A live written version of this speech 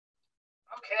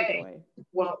Okay.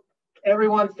 Well,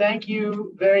 everyone, thank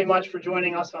you very much for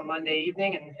joining us on Monday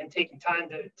evening and taking time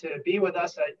to be with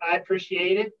us. I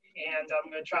appreciate it, and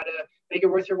I'm going to try to make it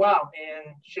worth your while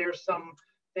and share some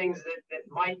things that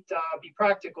might be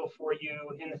practical for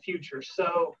you in the future.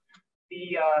 So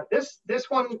this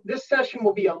session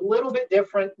will be a little bit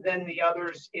different than the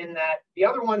others in that the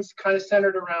other one's kind of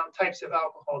centered around types of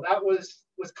alcohol. That was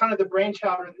kind of the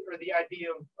brainchild or the idea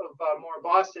of More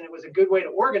Boston. It was a good way to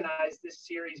organize this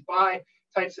series by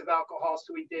types of alcohol.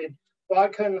 So we did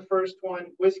vodka in the first one,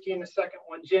 whiskey in the second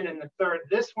one, gin in the third.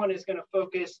 This one is going to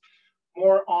focus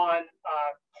more on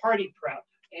party prep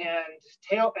and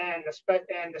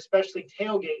especially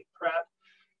tailgate prep.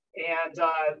 And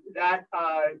that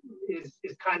is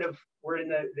kind of, we're in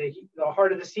the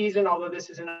heart of the season, although this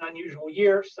is an unusual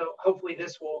year. So hopefully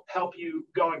this will help you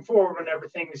going forward whenever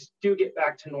things do get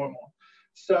back to normal.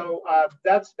 So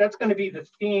that's going to be the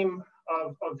theme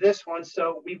of this one.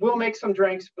 So we will make some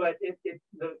drinks, but the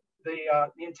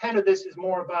intent of this is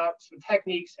more about some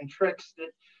techniques and tricks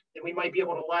that we might be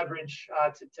able to leverage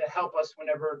to help us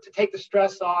to take the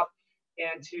stress off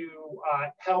and to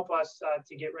help us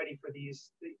to get ready for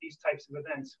these types of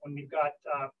events when we've got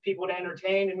people to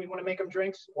entertain and we want to make them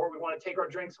drinks, or we want to take our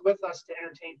drinks with us to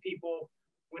entertain people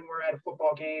when we're at a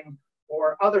football game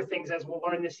or other things, as we'll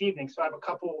learn this evening. So I have a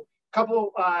couple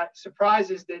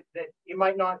surprises that you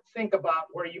might not think about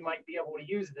where you might be able to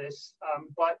use this,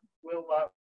 but we'll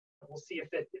see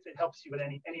if it helps you with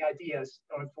any ideas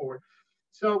going forward.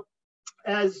 So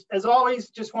as always,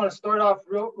 just want to start off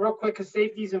real quick because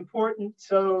safety is important.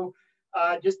 So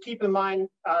just keep in mind,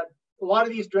 a lot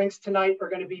of these drinks tonight are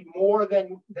going to be more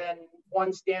than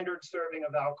one standard serving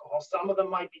of alcohol. Some of them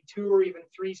might be 2 or even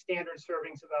 3 standard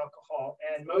servings of alcohol.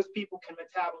 And most people can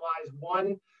metabolize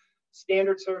 1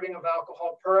 standard serving of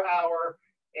alcohol per hour.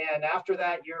 And after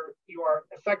that, you are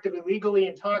effectively legally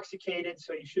intoxicated,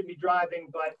 so you shouldn't be driving.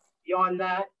 But beyond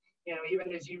that,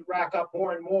 even as you rack up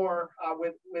more and more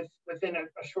within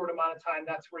a short amount of time,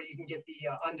 that's where you can get the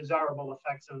undesirable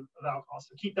effects of alcohol.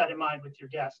 So keep that in mind with your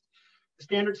guests. The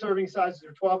standard serving sizes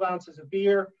are 12 ounces of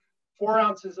beer, 4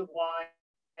 ounces of wine,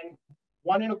 and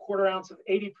 1 1/4 ounce of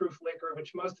 80 proof liquor,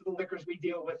 which most of the liquors we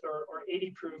deal with are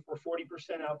 80 proof or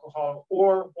 40% alcohol,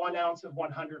 or 1 ounce of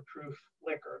 100 proof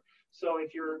liquor. So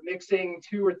if you're mixing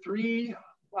 2 or 3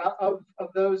 of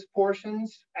those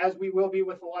portions, as we will be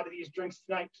with a lot of these drinks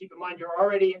tonight, keep in mind you're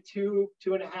already at 2,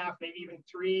 2.5, maybe even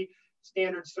 3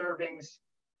 standard servings.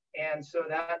 And so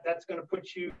that's going to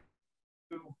put you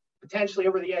potentially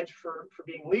over the edge for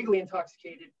being legally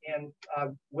intoxicated, and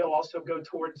will also go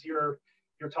towards your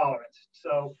tolerance.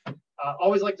 So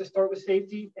always like to start with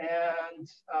safety. And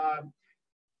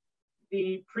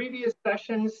the previous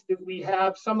sessions that we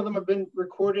have, some of them have been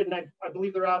recorded, and I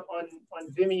believe they're out on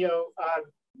Vimeo.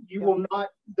 You will not,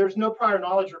 there's no prior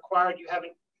knowledge required.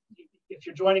 If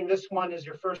you're joining this one as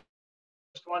your first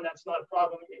one, that's not a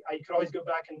problem. You can always go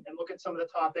back and look at some of the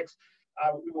topics.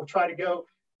 We will try to go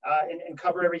and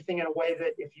cover everything in a way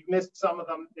that if you missed some of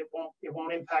them, it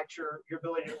won't impact your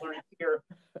ability to learn here.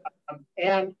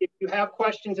 And if you have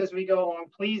questions as we go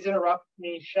along, please interrupt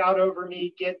me, shout over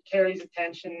me, get Carrie's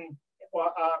attention,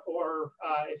 or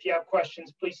if you have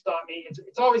questions, please stop me.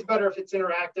 It's always better if it's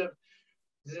interactive.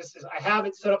 I have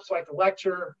it set up so I can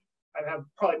lecture. I have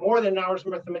probably more than an hour's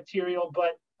worth of material,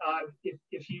 but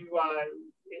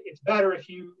it's better if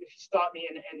you stop me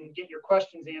and get your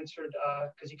questions answered,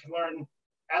 because you can learn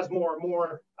as more and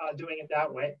more doing it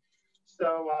that way.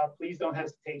 So please don't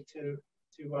hesitate to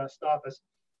stop us.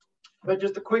 But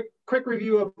just a quick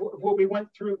review of what we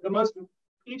went through.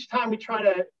 Each time we try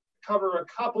to cover a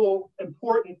couple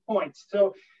important points.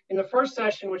 So in the first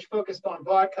session, which focused on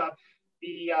vodka,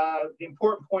 the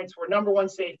important points were: number 1,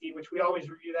 safety, which we always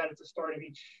review that at the start of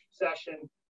each session.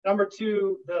 Number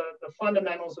 2, the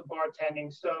fundamentals of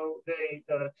bartending. So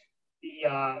the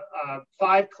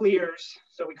 5 clears.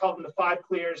 So we call them the 5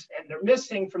 clears, and they're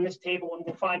missing from this table, and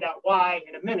we'll find out why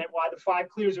in a minute. Why the 5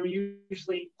 clears are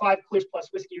usually 5 clears plus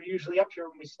whiskey are usually up here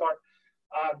when we start.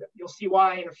 You'll see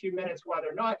why in a few minutes why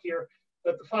they're not here.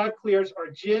 But the 5 clears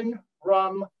are gin,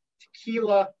 rum,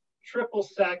 tequila, triple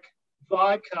sec,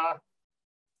 vodka,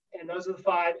 and those are the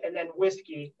 5, and then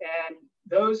whiskey. And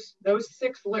those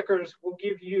 6 liquors will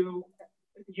give you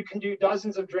can do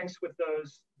dozens of drinks with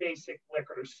those basic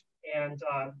liquors. And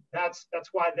that's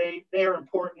why they are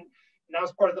important. And that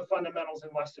was part of the fundamentals in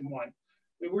lesson 1.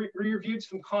 We reviewed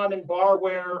some common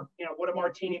barware, what a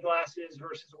martini glass is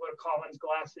versus what a Collins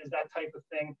glass is, that type of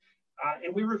thing.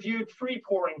 And we reviewed free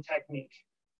pouring technique,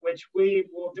 which we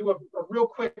will do a real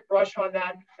quick brush on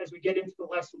that as we get into the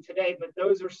lesson today. But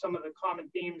those are some of the common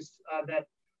themes that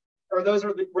or those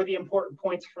were the important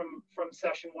points from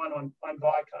session 1 on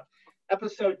vodka.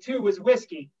 Episode 2 was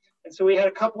whiskey. And so we had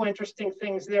a couple interesting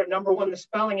things there. Number 1, the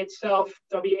spelling itself,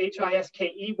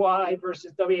 W-H-I-S-K-E-Y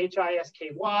versus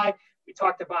W-H-I-S-K-Y. We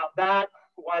talked about that,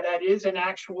 why that is an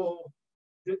actual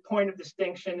point of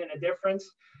distinction and a difference.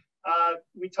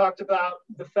 We talked about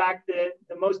the fact that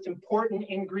the most important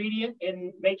ingredient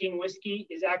in making whiskey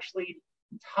is actually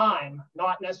time,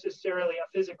 not necessarily a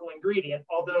physical ingredient,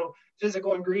 although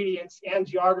physical ingredients and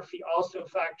geography also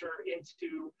factor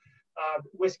into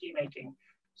whiskey making.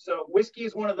 So whiskey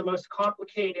is one of the most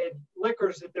complicated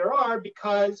liquors that there are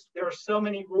because there are so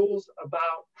many rules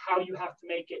about how you have to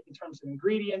make it in terms of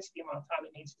ingredients, the amount of time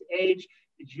it needs to age,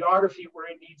 the geography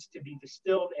where it needs to be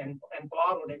distilled and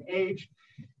bottled and aged.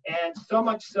 And so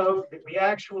much so that we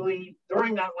actually,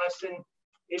 during that lesson,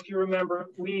 if you remember,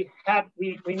 we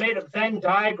made a Venn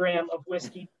diagram of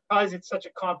whiskey because it's such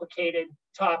a complicated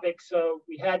topic. So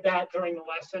we had that during the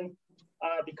lesson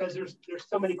because there's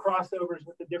so many crossovers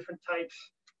with the different types.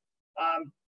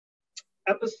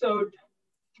 Episode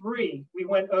 3, we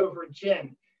went over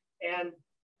gin, and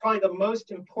probably the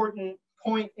most important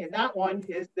point in that one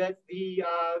is that the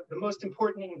most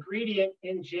important ingredient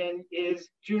in gin is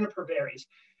juniper berries.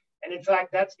 And in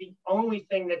fact, that's the only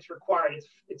thing that's required.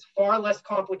 It's far less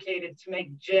complicated to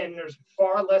make gin. There's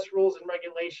far less rules and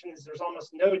regulations. There's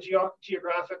almost no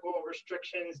geographical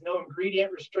restrictions, no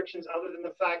ingredient restrictions, other than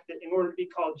the fact that in order to be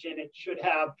called gin, it should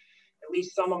have at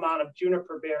least some amount of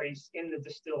juniper berries in the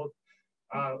distilled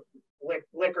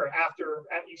liquor after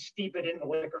you steep it in the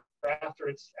liquor after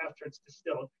it's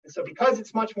distilled. And so because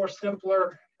it's much more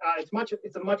simpler, it's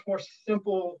a much more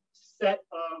simple set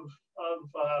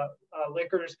of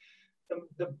liquors.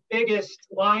 The biggest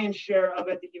lion's share of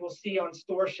it that you will see on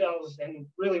store shelves and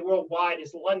really worldwide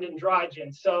is London dry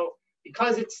gin. So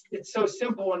because it's so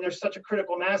simple and there's such a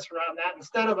critical mass around that,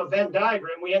 instead of a Venn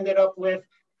diagram, we ended up with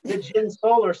the gin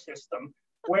solar system,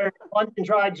 where London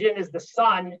dry gin is the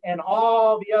sun and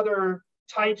all the other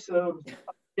types of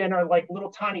gin are like little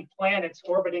tiny planets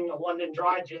orbiting the London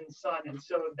dry gin sun. And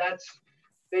so that's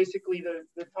basically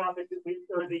the topic that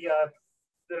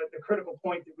the critical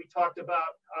point that we talked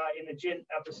about in the gin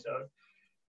episode.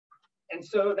 And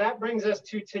so that brings us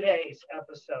to today's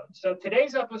episode. So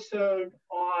today's episode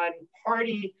on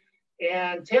party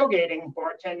and tailgating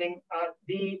bartending,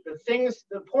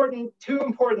 two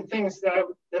important things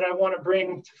that I want to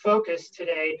bring to focus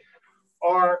today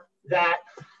are that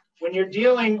when you're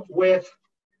dealing with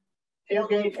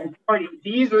tailgate and party,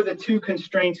 these are the two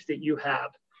constraints that you have: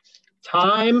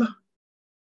 time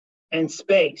and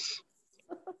space.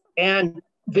 And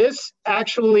this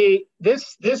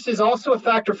is also a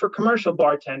factor for commercial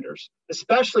bartenders,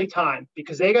 especially time,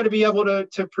 because they got to be able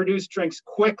to produce drinks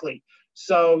quickly.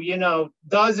 So,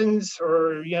 dozens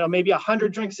or, maybe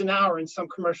 100 drinks an hour in some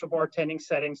commercial bartending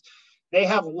settings, they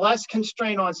have less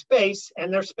constraint on space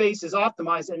and their space is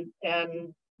optimized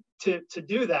and to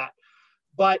do that.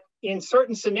 But in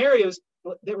certain scenarios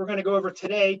that we're going to go over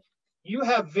today, you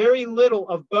have very little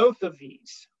of both of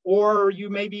these, or you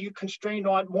may be constrained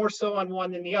on more so on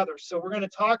one than the other. So we're going to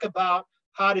talk about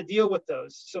how to deal with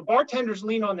those. So bartenders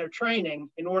lean on their training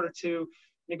in order to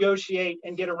negotiate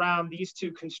and get around these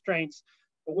two constraints.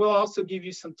 But we'll also give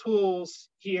you some tools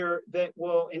here that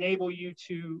will enable you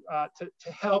to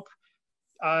help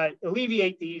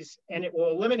alleviate these, and it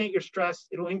will eliminate your stress.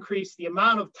 It'll increase the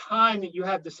amount of time that you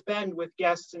have to spend with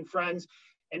guests and friends,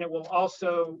 and it will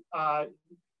also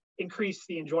increase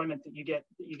the enjoyment that you get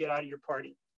out of your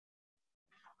party.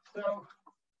 So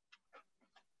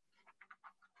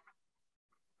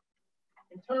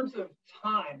in terms of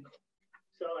time,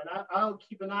 and I'll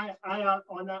keep an eye out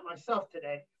on that myself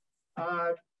today.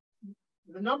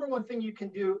 The number one thing you can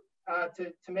do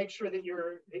to make sure that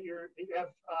you have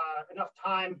enough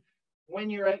time when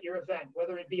you're at your event,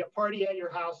 whether it be a party at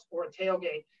your house or a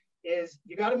tailgate, is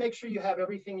you got to make sure you have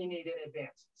everything you need in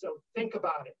advance. So think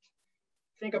about it.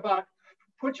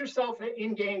 Put yourself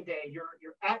in game day.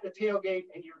 You're at the tailgate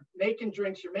and you're making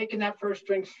drinks. You're making that first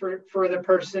drinks for the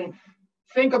person.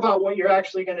 Think about what you're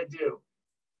actually going to do.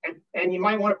 And you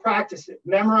might want to practice it.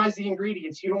 Memorize the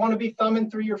ingredients. You don't want to be thumbing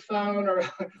through your phone or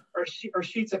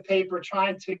sheets of paper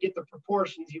trying to get the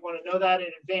proportions. You want to know that in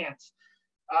advance.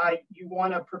 You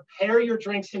want to prepare your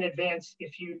drinks in advance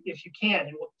if you can.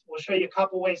 And we'll show you a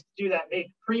couple ways to do that.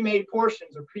 Make pre-made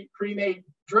portions or pre-made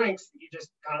drinks that you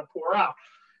just kind of pour out.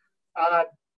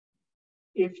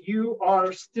 If you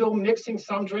are still mixing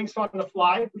some drinks on the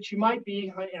fly, which you might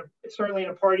be certainly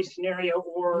in a party scenario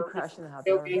or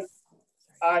tailgate,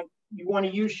 you want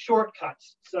to use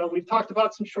shortcuts. So we've talked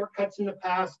about some shortcuts in the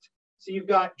past. So you've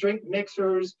got drink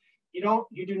mixers,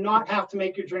 You do not have to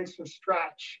make your drinks from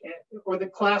scratch or the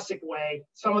classic way.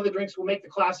 Some of the drinks will make the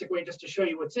classic way just to show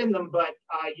you what's in them, but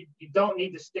you don't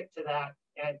need to stick to that,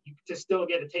 and you just still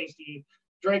get a tasty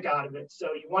drink out of it.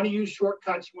 So you want to use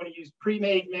shortcuts. You want to use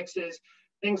pre-made mixes,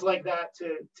 things like that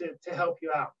to help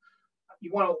you out.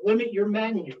 You want to limit your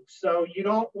menu. So you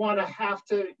don't want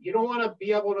to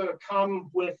be able to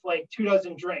come with like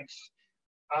 24 drinks.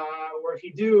 Or if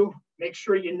you do, make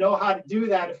sure you know how to do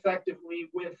that effectively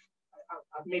with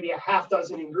maybe a half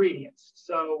dozen ingredients.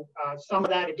 So some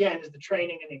of that, again, is the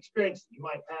training and the experience that you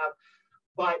might have.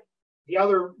 But the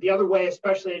other way,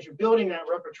 especially as you're building that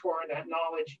repertoire and that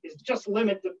knowledge, is just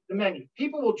limit the menu.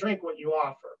 People will drink what you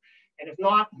offer. And if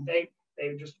not, they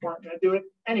just weren't going to do it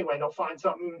anyway. They'll find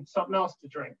something else to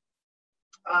drink.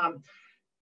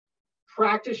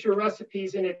 Practice your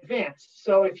recipes in advance.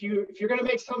 So if you're going to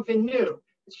make something new,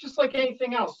 it's just like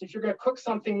anything else. If you're going to cook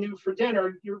something new for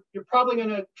dinner, you're probably going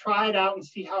to try it out and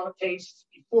see how it tastes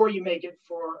before you make it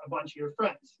for a bunch of your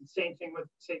friends. And same thing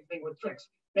with drinks.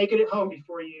 Make it at home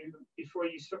before you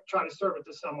try to serve it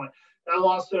to someone. That'll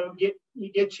also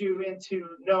get you into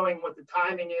knowing what the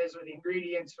timing is, or the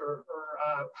ingredients, or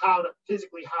how to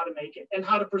make it and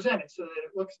how to present it so that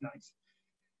it looks nice.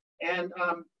 And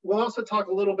we'll also talk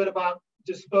a little bit about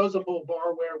disposable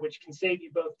barware, which can save you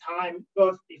both time,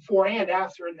 both before and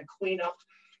after in the cleanup,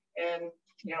 and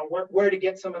where to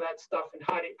get some of that stuff and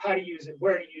how to use it,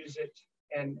 where to use it,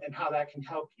 and how that can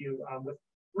help you with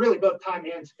really both time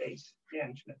and space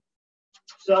management.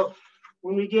 So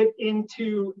when we get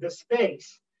into the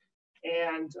space,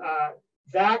 and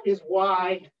that is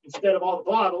why instead of all the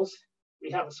bottles,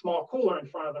 we have a small cooler in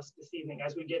front of us this evening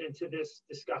as we get into this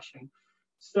discussion.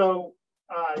 So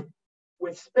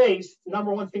with space, the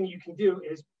number one thing you can do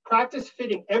is practice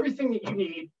fitting everything that you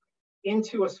need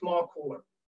into a small cooler,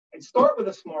 and start with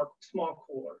a small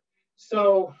cooler.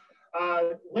 So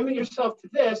limit yourself to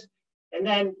this, and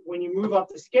then when you move up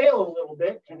the scale a little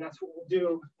bit, and that's what we'll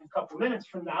do in a couple minutes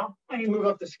from now, when you move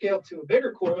up the scale to a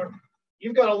bigger cooler,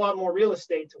 you've got a lot more real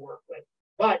estate to work with.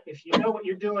 But if you know what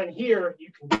you're doing here, you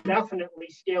can definitely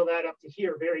scale that up to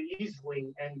here very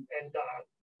easily, and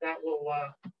that will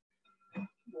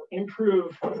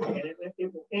improve, and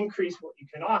it will increase what you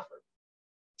can offer.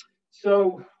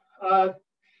 So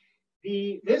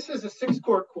this is a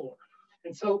 6-quart cooler.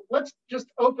 And so let's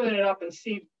just open it up and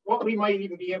see what we might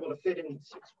even be able to fit in the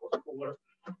 6-quart cooler.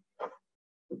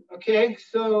 Okay,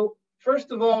 so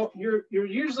first of all, you're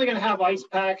usually going to have ice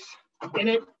packs in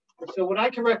it. So what I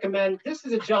can recommend, this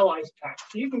is a gel ice pack.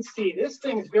 So you can see this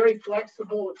thing is very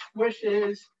flexible, it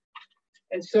squishes.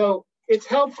 And so it's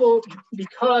helpful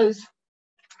because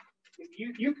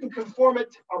you can conform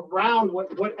it around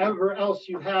whatever else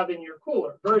you have in your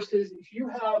cooler, versus if you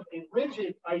have a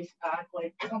rigid ice pack,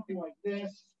 like something like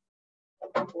this,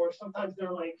 or sometimes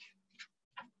they're like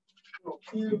little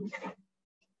cubes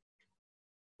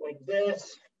like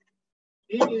this.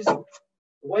 These, the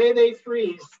way they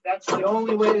freeze, that's the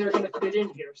only way they're going to fit in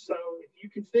here. So if you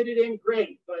can fit it in,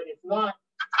 great. But if not,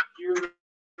 you're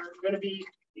going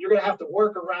to have to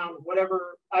work around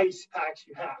whatever ice packs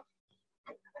you have.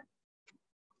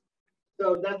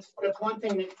 So that's one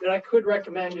thing that I could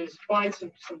recommend, is find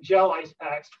some gel ice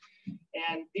packs,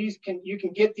 and you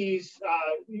can get these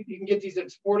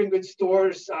at sporting goods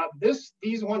stores.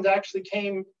 These ones actually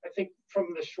came, I think,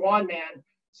 from the Schwan man.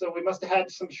 So we must have had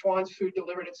some Schwan's food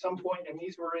delivered at some point, and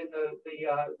these were in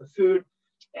the food,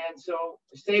 and so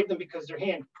I saved them because they're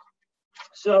handy.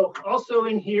 So also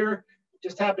in here,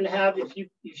 just happen to have, if you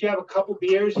have a couple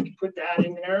beers, you can put that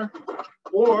in there,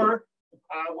 or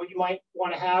what you might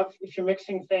want to have if you're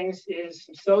mixing things is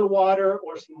some soda water,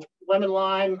 or some lemon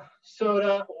lime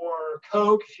soda, or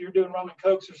Coke if you're doing rum and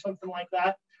Cokes or something like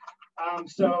that.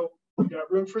 So we've got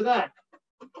room for that.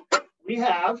 We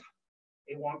have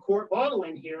a 1-quart bottle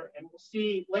in here, and we'll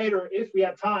see later, if we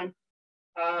have time,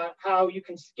 how you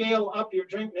can scale up your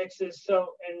drink mixes.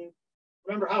 So, and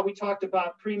remember how we talked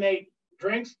about pre-made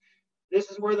drinks? This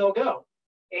is where they'll go.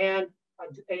 And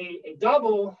a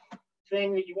double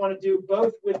thing that you want to do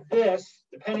both with this,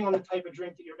 depending on the type of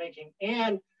drink that you're making,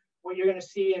 and what you're going to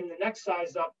see in the next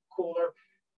size up cooler,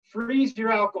 freeze your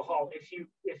alcohol if you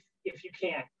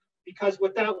can, because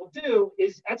what that will do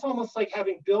is that's almost like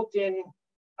having built-in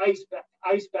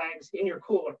ice bags in your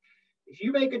cooler. If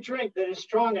you make a drink that is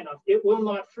strong enough, it will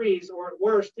not freeze, or at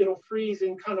worst, it'll freeze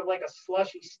in kind of like a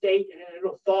slushy state, and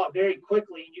it'll thaw very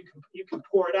quickly. You can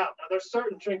pour it out. Now, there's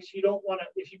certain drinks you don't want to,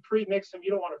 if you pre-mix them, you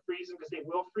don't want to freeze them because they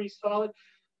will freeze solid.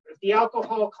 But if the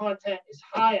alcohol content is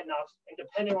high enough, and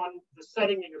depending on the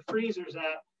setting that your freezer's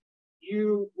at,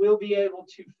 you will be able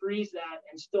to freeze that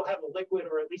and still have a liquid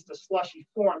or at least a slushy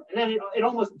form. And then it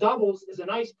almost doubles as an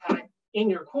ice pack in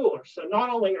your cooler. So not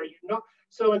only are you not,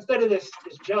 so instead of this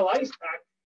gel ice pack,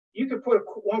 you could put a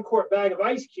 1 quart bag of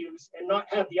ice cubes and not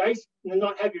have the ice, and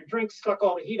not have your drink suck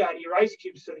all the heat out of your ice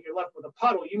cubes so that you're left with a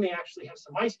puddle. You may actually have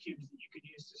some ice cubes that you could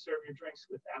use to serve your drinks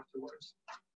with afterwards.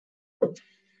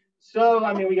 So,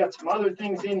 I mean, we got some other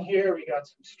things in here. We got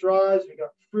some straws, we got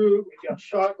fruit, we got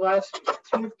shot glass, we got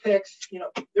toothpicks. You know,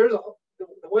 there's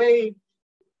the way,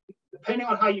 depending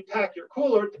on how you pack your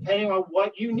cooler, depending on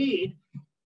what you need,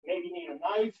 maybe you need a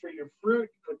knife for your fruit,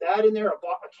 put that in there, a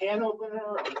can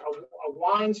opener, a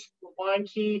wine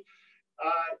key,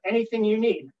 anything you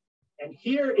need. And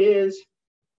here is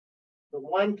the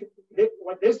one,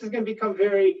 this is going to become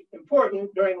very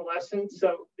important during the lesson.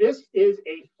 So this is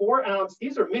a 4 ounce,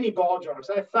 these are mini ball jars.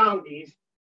 I found these,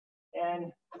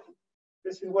 and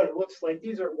this is what it looks like.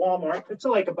 These are at Walmart. It's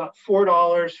like about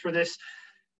 $4 for this.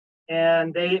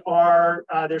 And they are,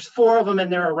 there's 4 of them,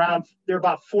 and they're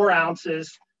about 4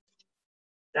 ounces.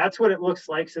 That's what it looks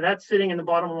like. So that's sitting in the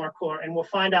bottom of our cooler, and we'll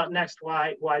find out next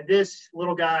why this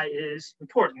little guy is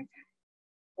important,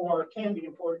 or can be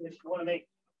important if you want to make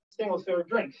single serve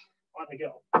drinks on the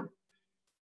go.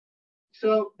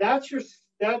 So that's your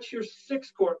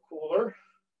 6 quart cooler.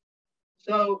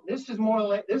 So this is more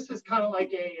like, this is kind of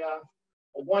like a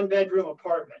 1-bedroom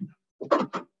apartment.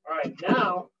 All right,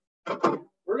 now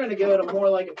we're going to go to more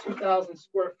like a 2,000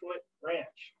 square foot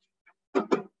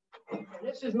ranch. And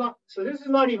this is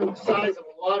not even the size of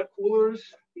a lot of coolers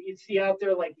that you'd see out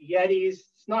there, like the Yetis.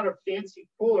 It's not a fancy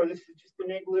cooler. This is just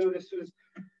an igloo. This was,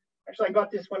 actually, I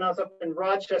got this when I was up in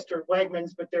Rochester,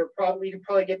 Wegmans, but you can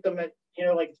probably get them at, you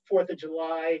know, like 4th of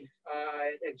July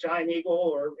at Giant Eagle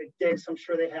or at Dick's. I'm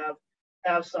sure they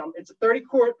have some. It's a 30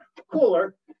 quart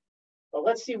cooler, but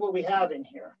let's see what we have in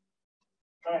here.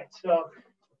 All right, so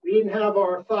we didn't have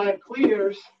our 5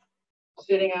 clears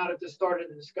sitting out at the start of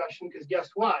the discussion, because guess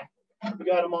why? We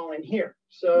got them all in here.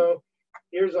 So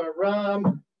here's our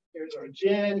rum, here's our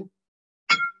gin,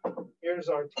 here's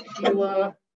our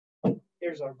tequila,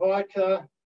 here's our vodka.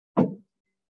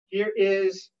 Here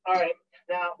is, all right,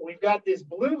 now we've got this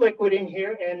blue liquid in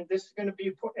here, and this is going to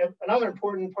be another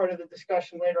important part of the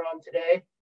discussion later on today.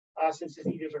 Since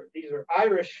these are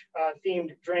Irish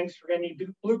themed drinks, we're going to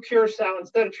need blue curacao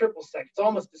instead of triple sec. It's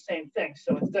almost the same thing.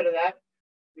 So instead of that,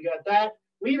 we got that.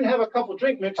 We even have a couple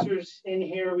drink mixers in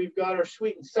here. We've got our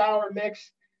sweet and sour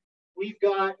mix. We've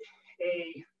got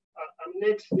a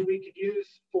mix that we could use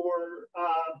for,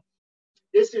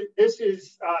 this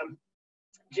is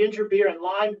ginger beer and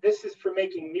lime. This is for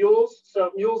making mules.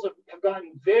 So mules have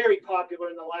gotten very popular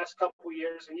in the last couple of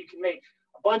years, and you can make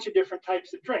a bunch of different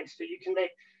types of drinks. So you can make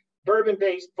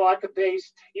bourbon-based,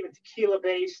 vodka-based, even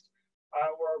tequila-based,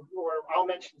 or I'll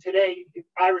mention today,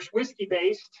 Irish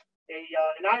whiskey-based,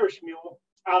 an Irish mule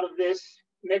out of this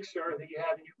mixer that you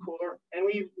have in your cooler. And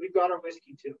we've got our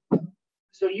whiskey too.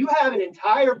 So you have an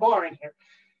entire bar in here.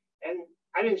 And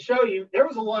I didn't show you, there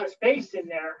was a lot of space in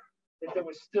there that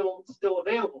was still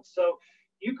available. So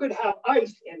you could have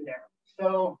ice in there.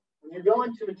 So when you're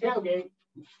going to the tailgate,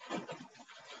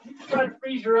 you can try to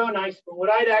freeze your own ice, but what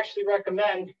I'd actually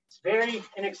recommend, it's very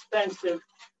inexpensive.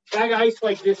 Bag of ice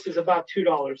like this is about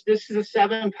 $2. This is a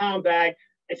 7-pound bag.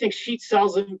 I think Sheet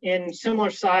sells them in similar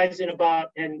size in about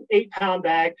an 8-pound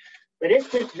bag, but it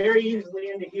fits very easily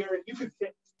into here. You could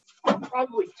fit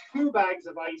probably 2 bags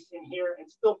of ice in here and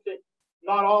still fit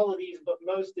not all of these, but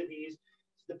most of these,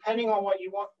 depending on what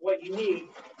you want, what you need.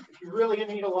 If you're really going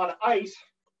to need a lot of ice,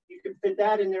 you could fit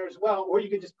that in there as well, or you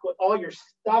could just put all your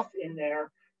stuff in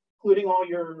there, including all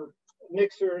your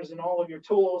mixers and all of your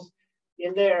tools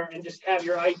in there, and just have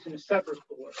your ice in a separate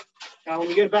cooler. Now, when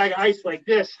you get a bag of ice like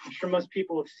this, I'm sure most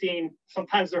people have seen,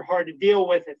 sometimes they're hard to deal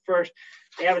with at first.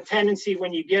 They have a tendency,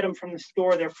 when you get them from the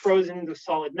store, they're frozen into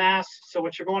solid mass. So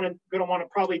what you're going to want to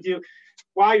probably do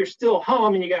while you're still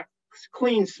home and you got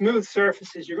clean, smooth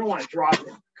surfaces, you're going to want to drop it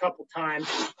a couple times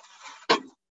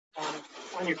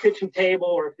on your kitchen table,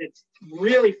 or if it's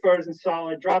really frozen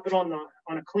solid, drop it on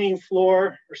a clean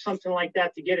floor or something like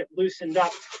that to get it loosened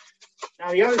up.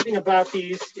 Now, the other thing about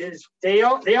these is they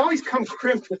always come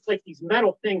crimped with like these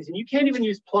metal things, and you can't even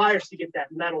use pliers to get that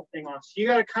metal thing off. So you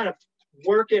got to kind of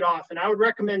work it off. And I would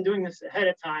recommend doing this ahead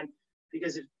of time,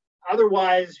 because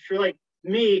otherwise, if you're like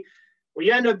me, what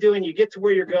you end up doing, you get to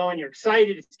where you're going, you're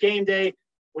excited, it's game day.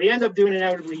 What you end up doing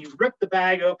inevitably, you rip the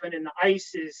bag open, and the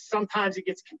ice is, sometimes it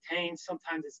gets contained,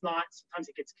 sometimes it's not, sometimes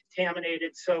it gets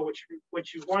contaminated. So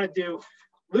what you want to do,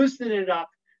 loosen it up,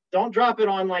 don't drop it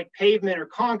on like pavement or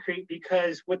concrete,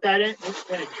 because with that,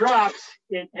 when it drops,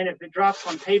 and if it drops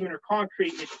on pavement or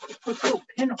concrete, it puts little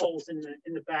pinholes in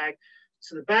the bag.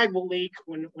 So the bag will leak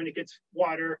when it gets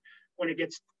water, when it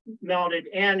gets melted,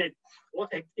 and it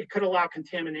could allow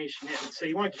contamination in. So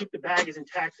you want to keep the bag as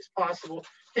intact as possible.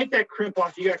 Take that crimp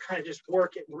off. You got to kind of just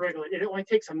work it and wriggle it. It only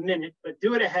takes a minute, but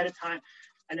do it ahead of time,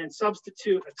 and then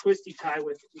substitute a twisty tie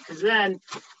with it, because then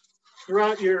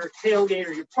throughout your tailgate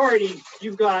or your party,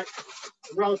 you've got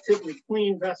a relatively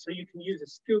clean vessel. You can use a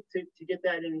scoop to get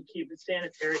that in and keep it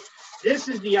sanitary. This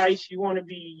is the ice you want to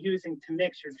be using to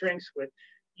mix your drinks with.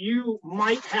 You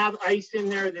might have ice in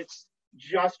there that's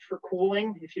just for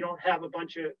cooling if you don't have a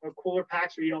bunch of cooler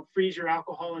packs, or you don't freeze your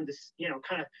alcohol into,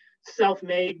 kind of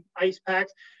self-made ice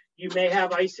packs. You may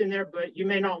have ice in there, but you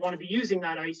may not want to be using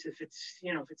that ice if it's,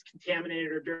 if it's contaminated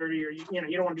or dirty, or you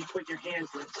don't want to be putting your hands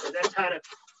in it. So that's how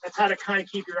to kind of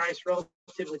keep your ice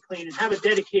relatively clean, and have a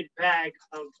dedicated bag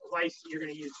of ice that you're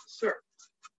going to use to serve.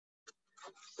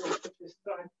 So I'll put this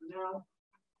aside for now.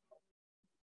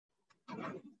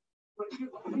 But you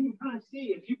can kind of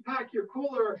see, if you pack your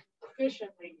cooler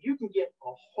efficiently, you can get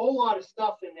a whole lot of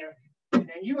stuff in there,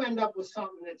 and you end up with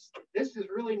something this is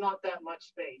really not that much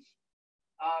space.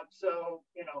 So,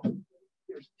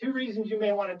 there's two reasons you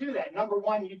may want to do that. Number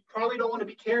one, you probably don't want to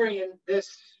be carrying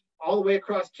this all the way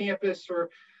across campus,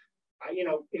 or,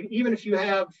 even if you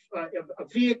have a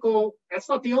vehicle, that's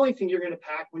not the only thing you're going to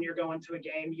pack when you're going to a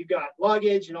game. You got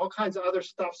luggage and all kinds of other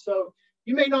stuff. So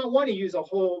you may not want to use a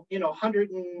whole,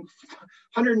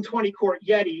 120 quart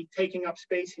Yeti taking up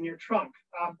space in your trunk.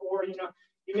 Or, you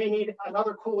may need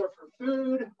another cooler for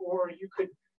food, or you could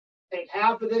take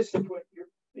half of this and put your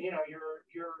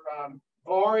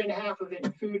bar in half of it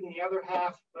and food in the other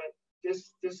half. But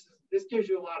this gives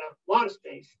you a lot of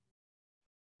space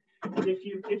if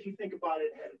you think about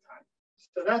it ahead of time.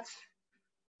 So that's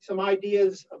some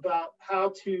ideas about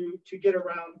how to get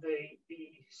around the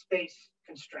space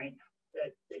constraint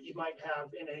that you might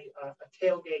have in a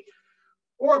tailgate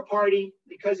or a party.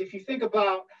 Because if you think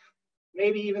about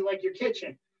maybe even like your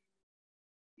kitchen,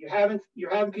 you're having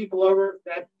people over,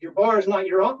 that your bar is not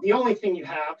the only thing you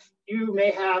have. You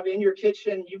may have in your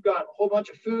kitchen, you've got a whole bunch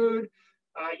of food.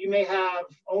 You may have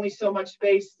only so much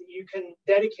space that you can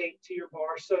dedicate to your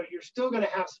bar. So you're still going to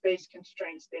have space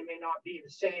constraints. They may not be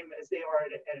the same as they are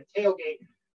at a tailgate,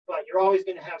 but you're always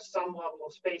going to have some level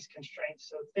of space constraints.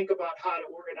 So think about how to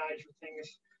organize your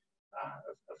things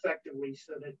effectively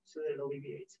so that it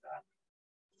alleviates that.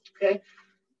 Okay,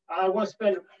 I want to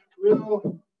spend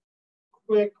real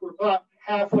quick, we're about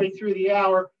halfway through the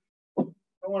hour.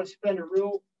 I want to spend a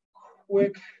real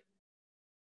quick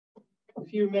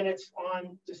few minutes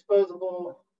on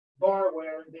disposable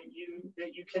barware that you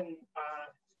can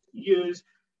use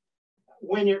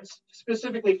when you're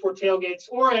specifically for tailgates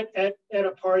or at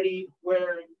a party,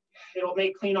 where it'll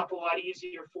make cleanup a lot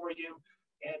easier for you,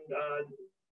 and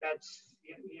that's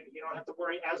you don't have to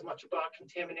worry as much about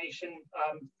contamination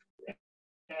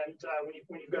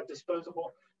when you've got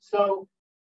disposable. So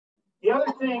the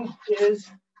other thing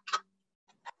is,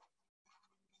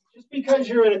 just because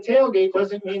you're at a tailgate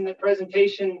doesn't mean that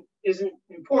presentation isn't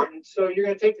important. So you're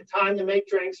going to take the time to make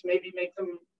drinks, maybe make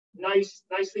them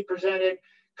nicely presented,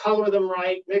 color them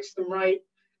right, mix them right.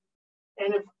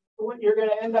 And if what you're going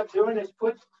to end up doing is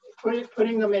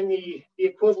putting them in the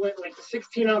equivalent, like the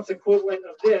 16-ounce equivalent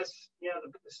of this, the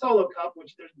solo cup,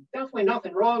 which there's definitely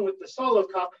nothing wrong with the solo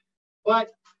cup, but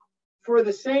for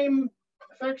the same,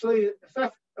 effectively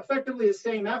the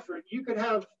same effort, you could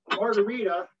have a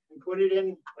margarita and put it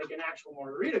in like an actual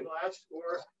margarita glass,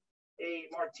 or a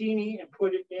martini and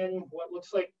put it in what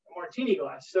looks like a martini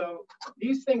glass. So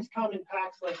these things come in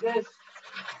packs like this.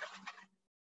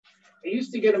 I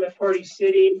used to get them at Party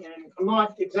City, and I'm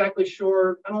not exactly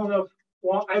sure. I don't know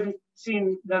if I haven't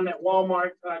seen them at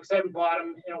Walmart because I haven't bought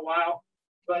them in a while,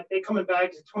 but they come in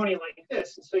bags of 20 like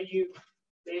this. And so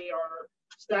they are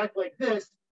stacked like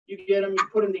this. You get them, you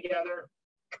put them together,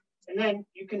 and then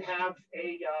you can have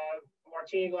a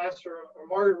martini glass or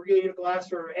margarita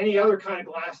glass or any other kind of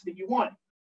glass that you want.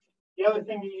 The other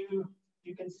thing that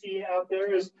you can see out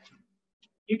there is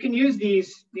you can use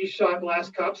these shot glass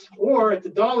cups, or at the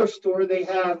dollar store they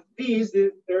have these.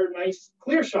 They're nice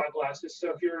clear shot glasses.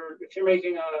 So if you're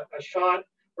making a shot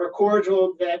or a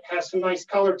cordial that has some nice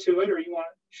color to it, or you want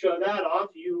to show that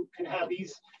off, you can have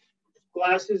these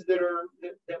glasses that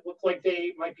look like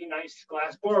they might be nice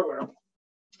glass barware.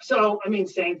 So I mean,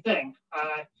 same thing.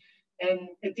 And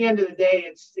at the end of the day,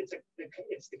 it's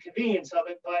the convenience of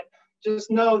it. But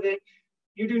just know that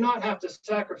you do not have to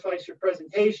sacrifice your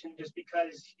presentation just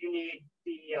because you need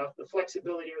the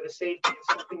flexibility or the safety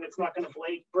of something that's not going to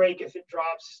break if it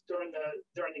drops during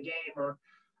the game or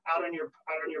out on your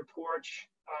porch.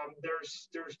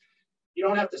 You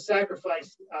don't have to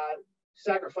sacrifice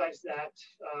that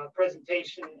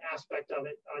presentation aspect of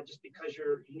it just because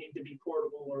you need to be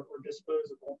portable or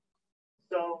disposable.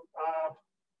 So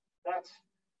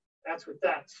that's with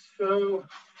that. So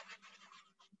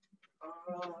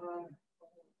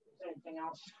anything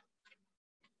else?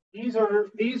 These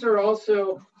are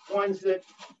also ones that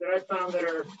I found that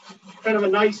are kind of a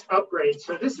nice upgrade.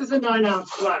 So this is a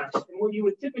 9-ounce glass, and what you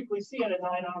would typically see in a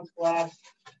 9-ounce glass,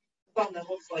 something that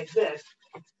looks like this.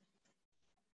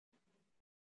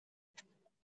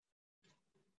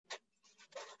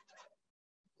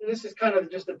 This is kind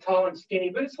of just a tall and skinny,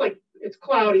 but it's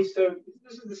cloudy, so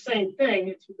this is the same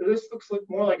thing. This looks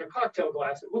more like a cocktail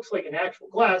glass. It looks like an actual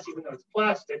glass, even though it's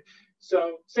plastic.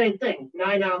 So same thing,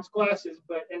 9-ounce glasses,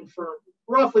 and for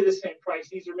roughly the same price.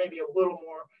 These are maybe a little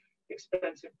more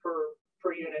expensive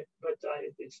per unit, but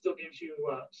it still gives you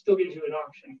an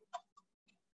option.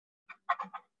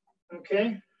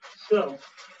 Okay, so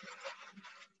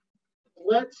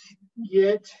let's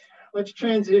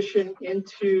transition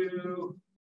into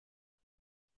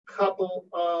couple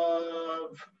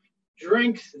of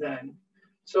drinks then.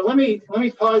 So let me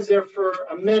pause there for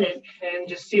a minute and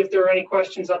just see if there are any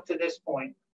questions up to this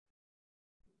point.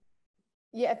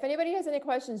 Yeah, if anybody has any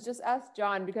questions, just ask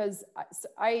John, because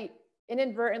I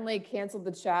inadvertently canceled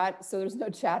the chat, so there's no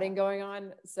chatting going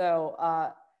on. So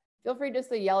feel free just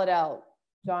to yell it out.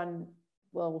 John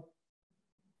will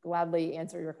gladly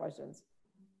answer your questions.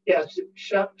 Yeah,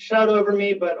 shout over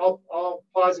me, but I'll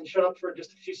pause and shut up for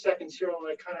just a few seconds here while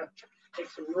I kind of take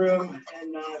some room.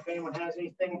 And if anyone has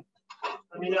anything,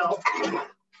 let me know.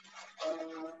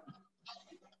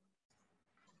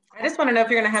 I just want to know if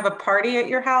you're going to have a party at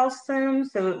your house soon,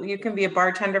 so you can be a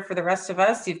bartender for the rest of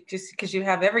us, just because you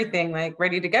have everything like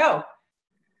ready to go.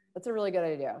 That's a really good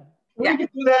idea. We could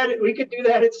do that. We could do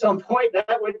that at some point.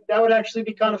 That would actually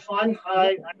be kind of fun.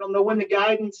 I don't know when the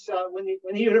guidance, when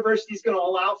the university is going to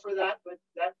allow for that, but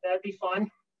that'd be fun.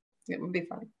 It would be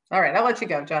fun. All right, I'll let you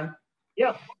go, John.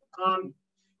 Yeah.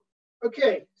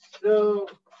 Okay. So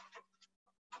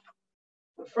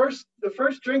the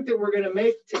first drink that we're going to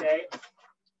make today,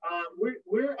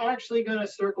 we're actually going to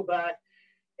circle back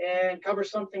and cover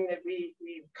something that we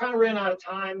kind of ran out of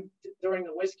time during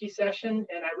the whiskey session,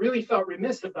 and I really felt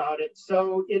remiss about it.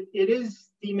 So it is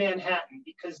the Manhattan,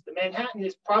 because the Manhattan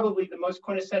is probably the most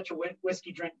quintessential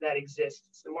whiskey drink that exists.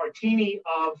 It's the martini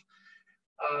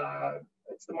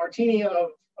of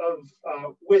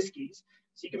whiskeys.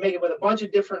 So you can make it with a bunch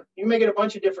of different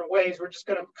ways. We're just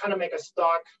going to kind of make a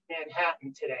stock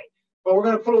Manhattan today, but we're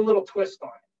going to put a little twist on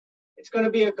it. It's going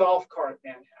to be a golf cart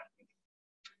Manhattan.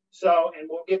 So, and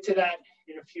we'll get to that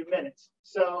in a few minutes.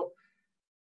 So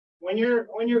when you're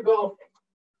golfing,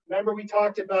 remember we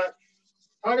talk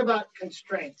about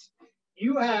constraints.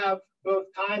 You have both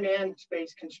time and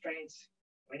space constraints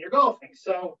when you're golfing.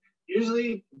 So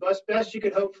usually the best you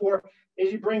could hope for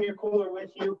is you bring your cooler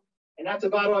with you, and that's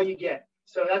about all you get.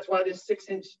 So that's why this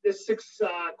 6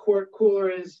 quart cooler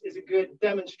is a good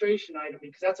demonstration item,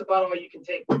 because that's about all you can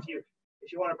take with you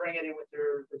if you want to bring it in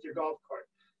with your golf cart.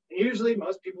 And usually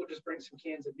most people just bring some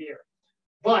cans of beer.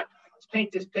 But let's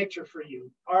paint this picture for you.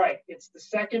 All right, it's the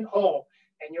second hole,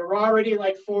 and you're already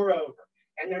like 4 over.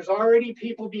 And there's already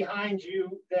people behind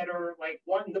you that are like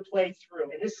wanting to play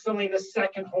through. And this is only the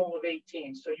second hole of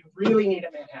 18. So you really need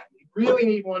a Manhattan. You really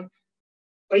need one,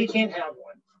 but you can't have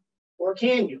one. Or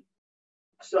can you?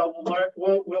 So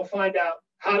we'll find out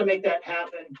how to make that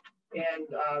happen, and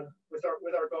with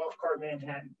our golf cart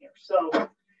Manhattan here. So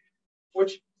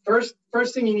first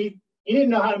thing you need to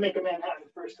know how to make a Manhattan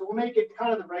first. So we'll make it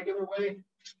kind of the regular way,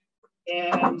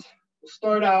 and we'll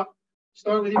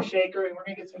start with your shaker, and we're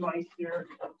gonna get some ice here.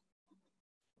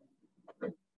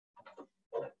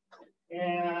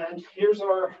 And here's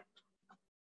our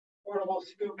portable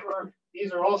scooper.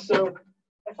 These are also,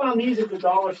 I found these at the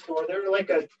dollar store. They're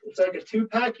it's like a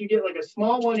 2-pack. You get like a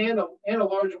small one and a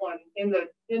large one in the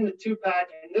 2-pack,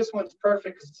 and this one's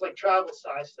perfect because it's like travel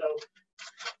size. So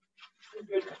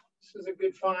good. This is a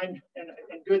good find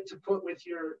and good to put with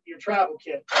your travel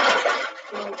kit.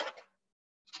 So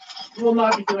we'll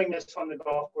not be doing this on the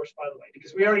golf course, by the way,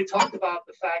 because we already talked about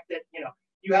the fact that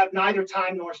you have neither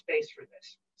time nor space for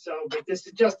this. So, but this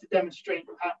is just to demonstrate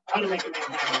how to make a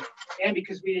Manhattan, and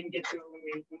because we didn't get to it when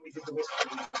we did the whiskey.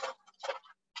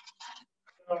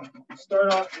 So we'll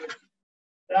start off with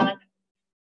that,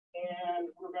 and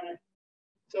we're gonna.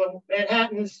 So So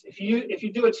Manhattans, if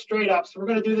you do it straight up, so we're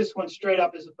going to do this one straight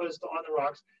up as opposed to on the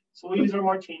rocks. So we'll use our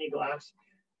martini glass,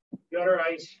 gutter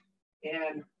ice,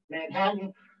 and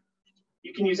Manhattan.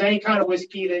 You can use any kind of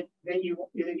whiskey that you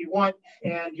want,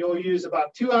 and you'll use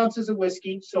about 2 ounces of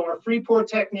whiskey. So our free pour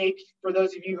technique, for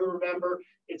those of you who remember,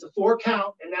 it's a 4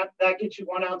 count, and that gets you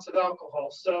 1 ounce of alcohol.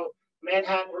 So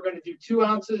Manhattan, we're going to do 2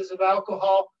 ounces of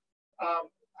alcohol, a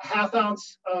 1/2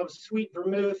 ounce of sweet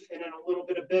vermouth, and then a little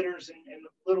bit of bitters and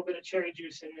a little bit of cherry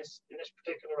juice in this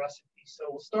particular recipe. So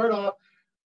we'll start off.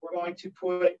 We're going to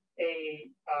put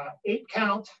a 8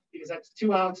 count, because that's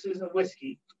 2 ounces of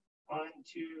whiskey. 1,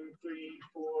 2, 3,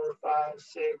 4, 5,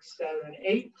 6, 7,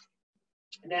 8.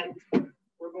 And then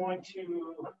we're going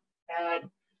to add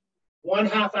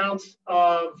 1/2 ounce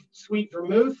of sweet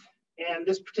vermouth. And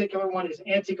this particular one is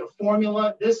Antica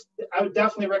Formula. This, I would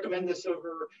definitely recommend this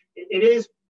over, it is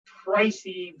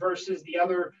pricey versus the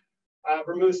other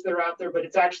vermouths that are out there, but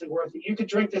it's actually worth it. You could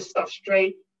drink this stuff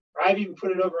straight, or I've even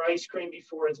put it over ice cream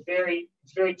before. It's very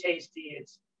tasty.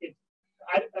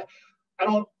 I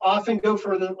don't often go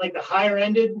for the higher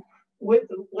ended with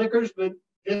liquors, but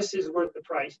this is worth the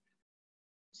price.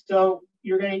 So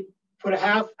you're going to put a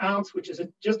 1/2 ounce, which is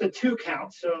just a 2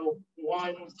 count. So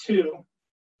 1, 2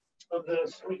 of the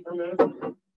sweet vermouth.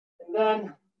 And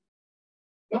then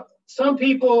some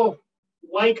people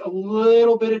like a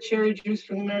little bit of cherry juice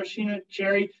from the maraschino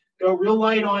cherry. Go real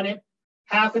light on it,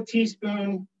 1/2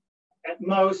 teaspoon at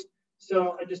most.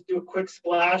 So I just do a quick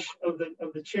splash of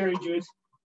the cherry juice.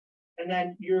 And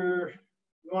then you're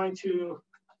going to,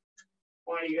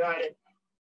 while you got it,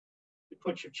 you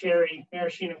put your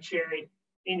maraschino cherry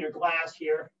in your glass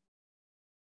here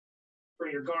for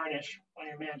your garnish on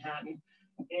your Manhattan.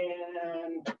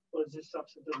 And close this up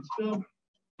so it doesn't spill.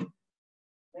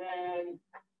 And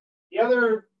the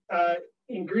other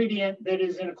ingredient that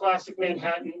is in a classic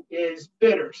Manhattan is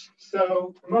bitters.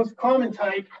 So the most common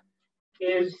type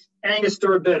is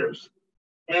Angostura bitters.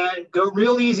 And go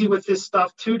real easy with this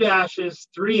stuff. 2 dashes,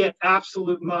 3 at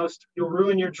absolute most. You'll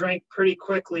ruin your drink pretty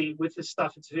quickly with this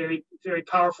stuff. It's very, very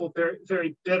powerful, very,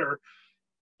 very bitter.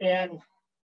 And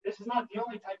this is not the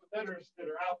only type of bitters that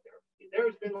are out there.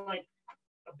 There's been like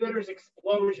a bitters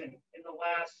explosion in the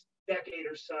last decade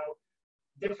or so.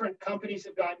 Different companies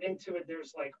have gotten into it.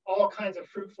 There's like all kinds of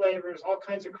fruit flavors, all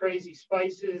kinds of crazy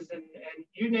spices, and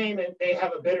you name it, they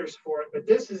have a bitters for it. But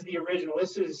this is the original.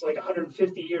 This is like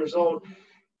 150 years old.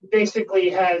 Basically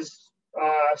has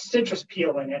citrus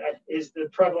peel in it is the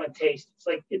prevalent taste.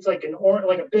 It's like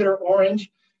a bitter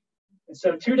orange. And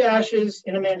so 2 dashes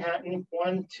in a Manhattan,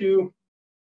 1, 2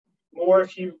 more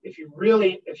if you're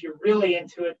really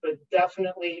into it, but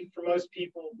definitely for most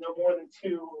people no more than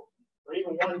 2 or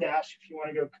even 1 dash if you want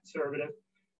to go conservative.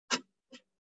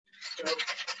 So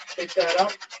take that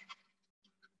up,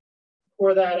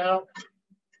 pour that out,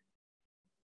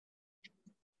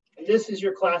 and this is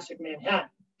your classic Manhattan.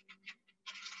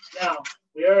 Now,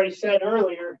 we already said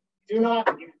earlier, you're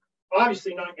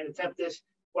obviously not going to attempt this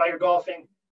while you're golfing.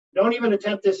 Don't even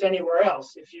attempt this anywhere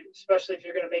else, especially if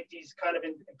you're going to make these kind of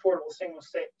in portable single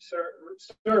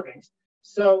servings.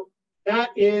 So that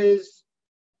is,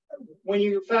 when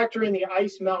you factor in the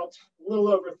ice melt, a little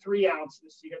over 3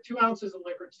 ounces. So you got 2 ounces of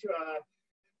liquor,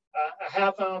 a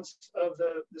 1/2 ounce of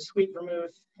the sweet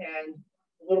vermouth, and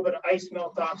a little bit of ice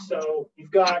melt off. So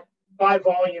you've got by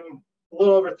volume, a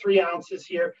little over 3 ounces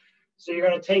here. So you're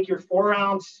going to take your 4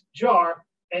 ounce jar,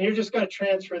 and you're just going to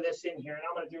transfer this in here. And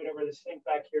I'm going to do it over the sink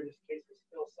back here just in case there's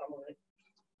still some of it.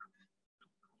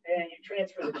 And you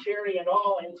transfer the cherry and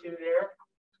all into there.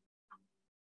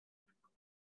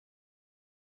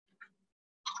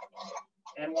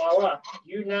 And voila,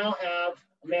 you now have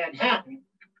a Manhattan.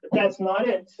 But that's not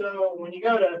it. So when you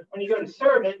go to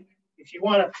serve it, if you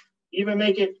want to even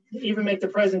make the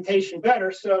presentation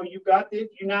better, so you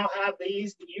now have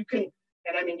these that you can.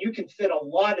 And I mean, you can fit a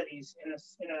lot of these in a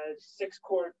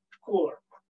 6-quart cooler.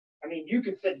 I mean, you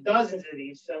can fit dozens of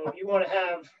these. So if you want to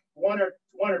have one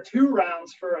or 2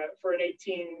 rounds for an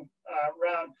 18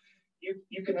 round,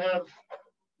 you can have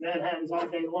Manhattans all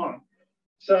day long.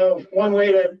 So one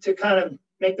way to kind of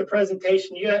make the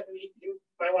presentation, you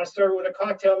might want to start with a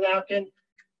cocktail napkin.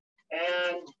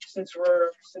 And since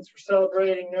we're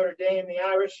celebrating Notre Dame, the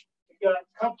Irish, got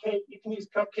cupcake. You can use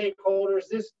cupcake holders.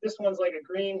 This one's like a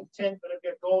green tint, but I've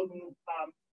got golden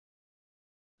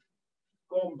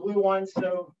blue one.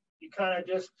 So you kind of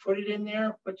just put it in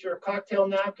there, put your cocktail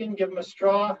napkin, give them a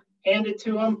straw, hand it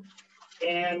to them,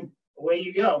 and away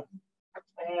you go.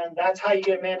 And that's how you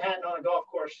get Manhattan on a golf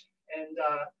course. And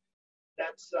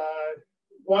that's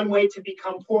one way to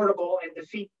become portable and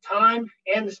defeat time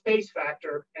and the space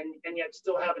factor, and yet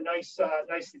still have a nice,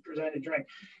 nicely presented drink.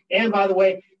 And by the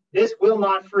way, this will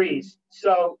not freeze.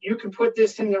 So you can put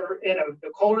this in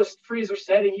the coldest freezer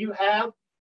setting you have,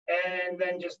 and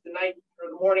then just the night or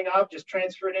the morning of, just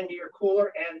transfer it into your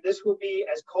cooler, and this will be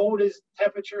as cold as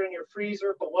temperature in your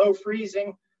freezer, below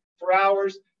freezing for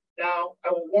hours. Now, I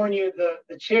will warn you,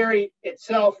 the cherry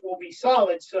itself will be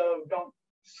solid, so don't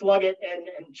slug it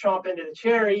and chomp into the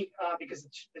cherry because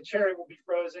the cherry will be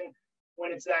frozen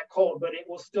when it's that cold, but it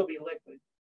will still be liquid.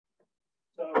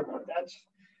 So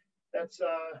that's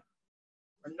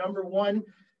our number one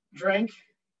drink.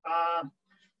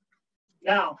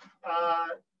 Now,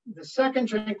 the second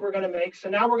drink we're going to make, so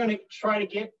now we're going to try to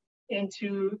get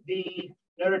into the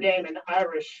Notre Dame and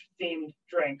Irish themed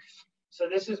drinks. So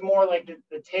this is more like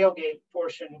the tailgate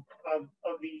portion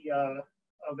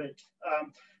of it.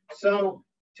 So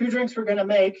two drinks we're going to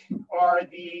make are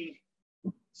the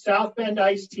South Bend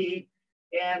iced tea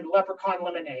and Leprechaun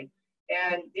lemonade.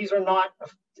 And these are not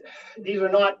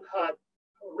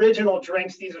original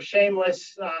drinks. These are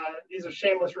shameless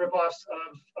ripoffs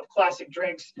of classic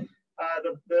drinks.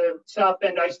 The South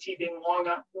Bend iced tea being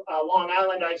Long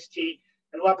Island iced tea,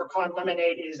 and Leprechaun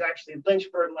lemonade is actually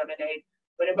Lynchburg lemonade.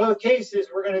 But in both cases,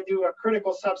 we're going to do a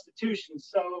critical substitution.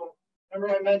 So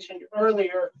remember I mentioned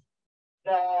earlier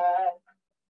that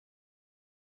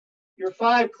your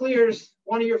 5 clears,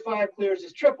 one of your 5 clears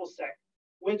is triple sec,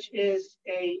 which is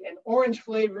an orange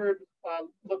flavored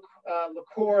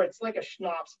liqueur. It's like a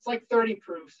schnapps. It's like 30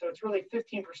 proof, so it's really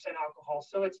 15% alcohol.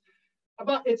 So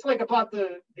it's like about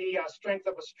the strength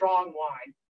of a strong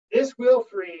wine. This will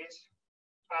freeze,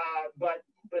 but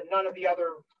none of the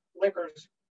other liquors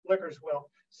will.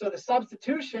 So the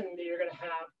substitution that you're going to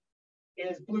have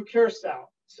is blue curacao.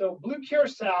 So blue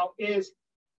curacao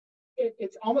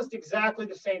it's almost exactly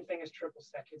the same thing as triple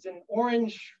sec. It's an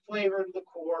orange flavored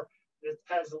liqueur that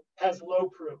has low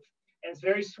proof, and it's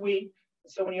very sweet.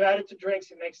 So when you add it to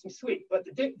drinks, it makes them sweet. But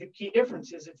the key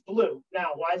difference is it's blue. Now,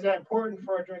 why is that important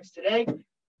for our drinks today?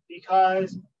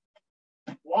 Because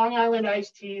Long Island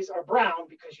iced teas are brown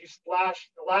because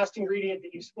the last ingredient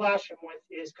that you splash them with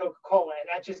is Coca-Cola, and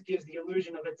that just gives the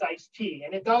illusion of it's iced tea.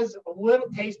 And it does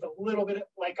taste a little bit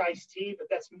like iced tea, but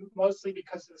that's mostly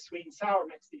because of the sweet and sour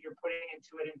mix that you're putting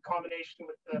into it in combination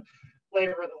with the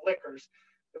flavor of the liquors.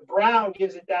 The brown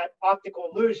gives it that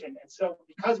optical illusion. And so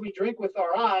because we drink with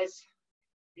our eyes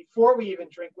before we even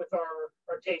drink with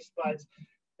our taste buds,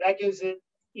 that gives it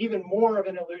even more of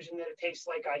an illusion that it tastes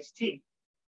like iced tea.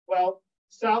 Well,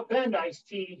 South Bend iced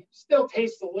tea still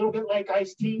tastes a little bit like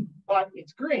iced tea, but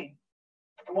it's green.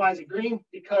 And why is it green?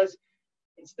 Because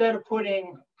instead of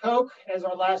putting Coke as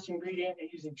our last ingredient and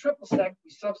using triple sec,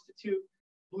 we substitute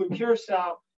blue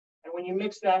curacao. And when you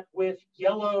mix that with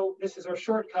yellow, this is our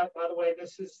shortcut, by the way.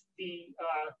 This is the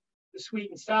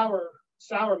sweet and sour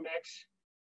mix.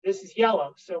 This is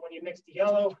yellow. So when you mix the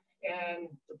yellow and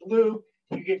the blue,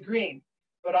 you get green.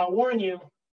 But I'll warn you,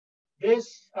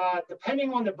 this,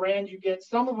 depending on the brand you get,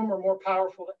 some of them are more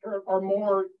powerful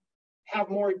or have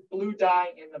more blue dye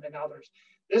in them than others.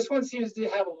 This one seems to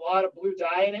have a lot of blue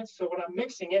dye in it. So when I'm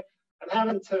mixing it, I'm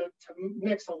having to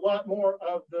mix a lot more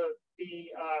of the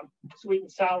sweet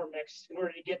and sour mix in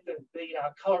order to get the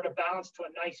color to balance to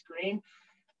a nice green.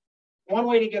 One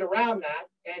way to get around that,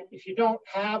 and if you don't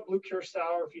have blue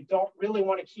curacao, or if you don't really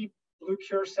want to keep blue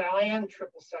curacao and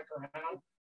triple sec around,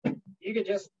 you could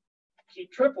just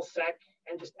keep triple sec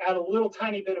and just add a little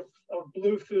tiny bit of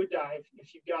blue food dye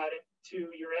if you've got it to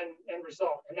your end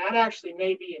result. And that actually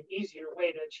may be an easier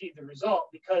way to achieve the result,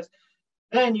 because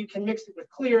then you can mix it with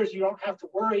clears. You don't have to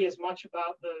worry as much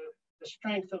about the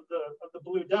strength of the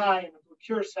blue dye and the blue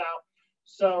curacao.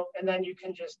 So, and then you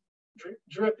can just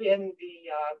drip in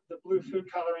the blue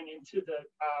food coloring into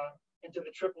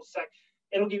the triple sec.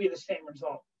 It'll give you the same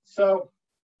result. So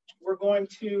we're going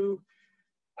to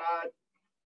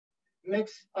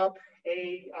mix up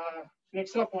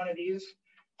one of these.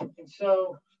 And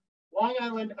so Long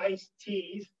Island iced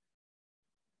teas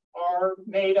are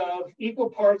made of equal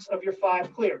parts of your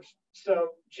 5 clears. So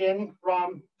gin,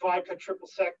 rum, vodka, triple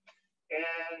sec,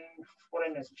 and what I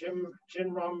missed,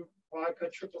 gin, rum, vodka,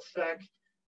 triple sec,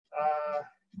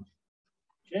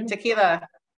 tequila.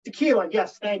 Tequila,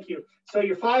 yes, thank you. So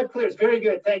your 5 clears, very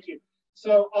good, thank you.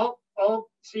 So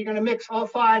so you're going to mix all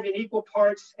 5 in equal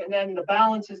parts, and then the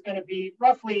balance is going to be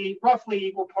roughly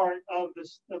equal part of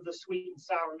the sweet and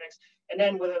sour mix. And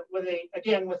then with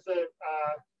the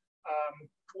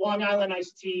Long Island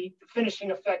iced tea, the finishing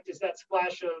effect is that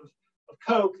splash of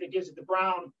Coke that gives it the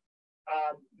brown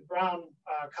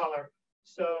color.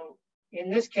 So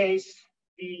in this case,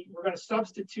 we're going to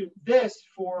substitute this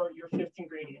for your 5th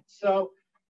ingredient. So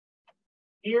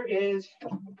here is a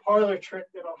parlor trick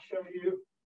that I'll show you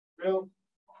real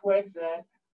quick that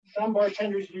some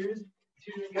bartenders use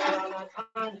to get around that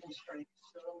time constraint.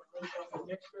 So I'm going to open the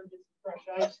mixer, get some fresh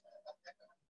ice.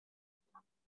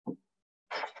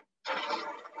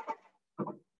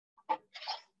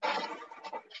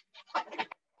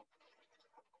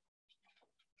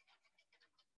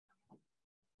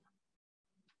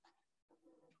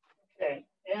 Okay,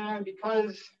 and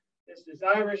because this is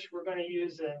Irish, we're going to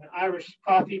use an Irish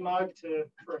coffee mug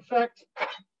for effect.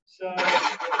 So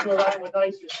we'll fill that with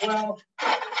ice as well.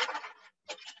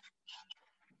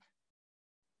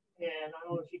 And I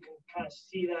don't know if you can kind of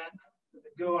see that with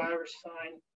the Go Irish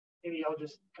sign. Maybe I'll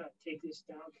just kind of take this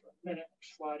down for a minute,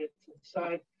 slide it to the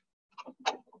side.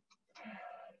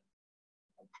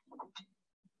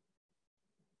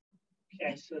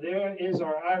 Okay, so there is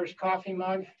our Irish coffee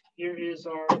mug. Here is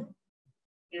our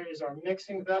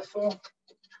mixing vessel.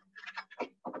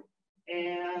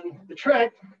 And the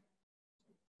trick,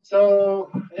 so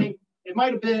I think it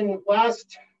might have been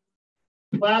last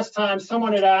time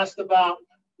someone had asked about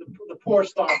the pour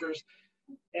stoppers.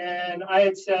 And I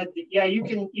had said, that, yeah, you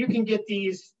can get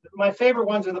these. My favorite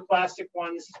ones are the plastic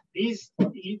ones. These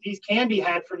can be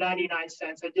had for 99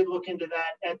 cents. I did look into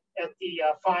that at the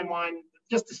fine wine,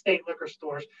 just the state liquor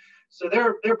stores. So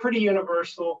they're pretty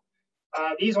universal.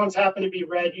 These ones happen to be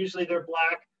red. Usually they're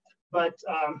black. But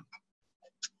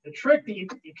the trick that you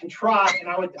can try, and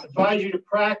I would advise you to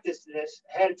practice this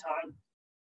ahead of time,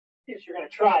 if you're going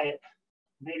to try it,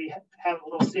 maybe have a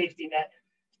little safety net,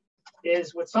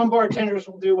 is what some bartenders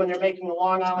will do when they're making a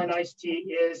Long Island iced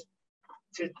tea is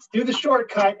to do the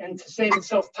shortcut and to save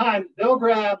themselves time. They'll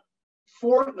grab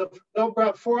 4 out of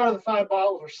the 5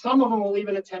 bottles, or some of them will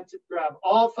even attempt to grab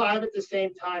all 5 at the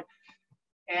same time.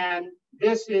 And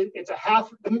it's a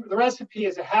half. The recipe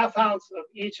is a ½ ounce of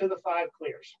each of the 5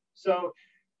 clears. So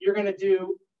you're going to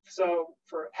do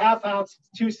for ½ ounce,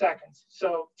 2 seconds.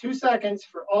 So 2 seconds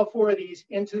for all 4 of these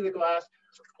into the glass.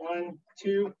 1,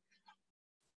 2.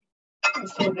 And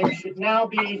so there should now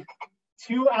be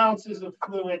 2 ounces of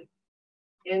fluid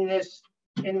in the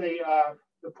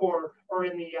pour, or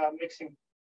in the mixing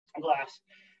glass.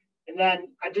 And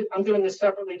then I'm doing this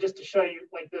separately just to show you,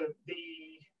 like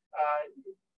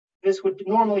this would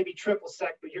normally be triple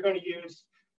sec, but you're going to use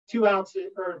 2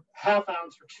 ounces or ½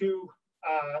 ounce or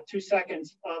 2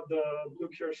 seconds of the blue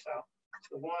curacao.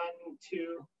 So 1,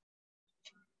 2.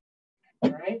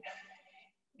 All right,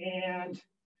 and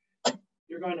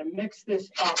you're going to mix this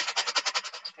up,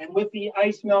 and with the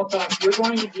ice melt up, you're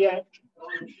going to get,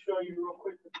 let me show you real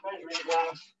quick with the measuring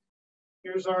glass.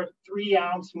 Here's our 3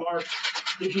 ounce mark.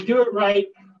 If you do it right,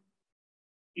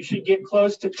 you should get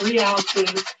close to 3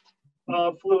 ounces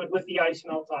of fluid with the ice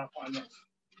melt off on this.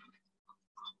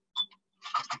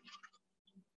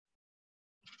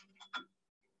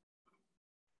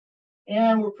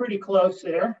 And we're pretty close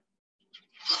there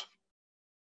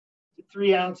to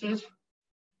 3 ounces.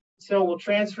 So we'll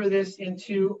transfer this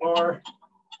into our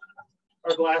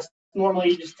glass. Normally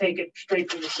you just take it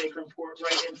straight from the shaker and pour it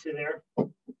right into there.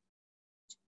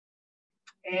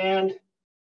 And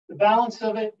the balance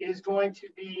of it is going to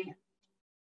be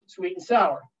sweet and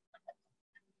sour.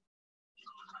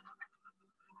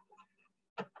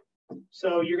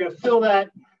 So you're going to fill that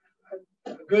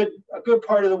a good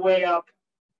part of the way up,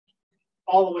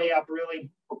 all the way up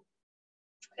really.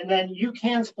 And then you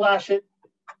can splash it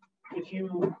if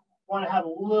you want to have a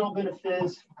little bit of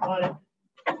fizz on it.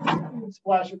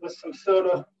 Splash it with some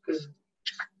soda, because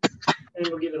then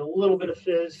it'll give it a little bit of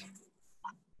fizz.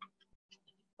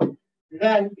 And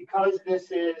then, because this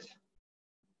is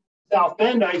South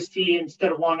Bend iced tea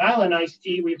instead of Long Island iced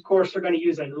tea, we of course are going to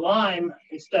use a lime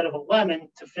instead of a lemon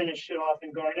to finish it off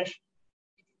and garnish.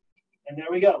 And there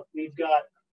we go. We've got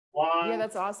lime. Yeah,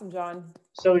 that's awesome, John.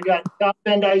 So we've got South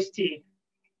Bend iced tea.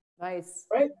 Nice.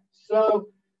 Right. So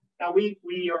now we're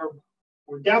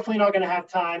definitely not going to have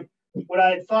time. What I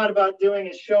had thought about doing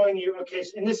is showing you, okay,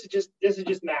 and this is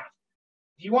just math.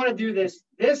 If you want to do this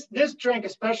drink,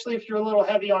 especially if you're a little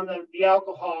heavy on the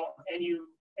alcohol and you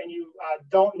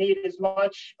don't need as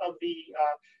much of the,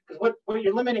 because what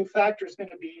your limiting factor is going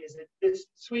to be is that this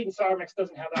sweet and sour mix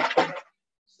doesn't have alcohol.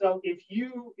 So if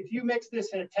you mix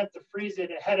this and attempt to freeze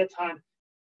it ahead of time,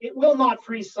 it will not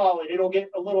freeze solid. It'll get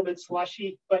a little bit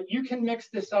slushy, but you can mix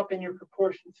this up in your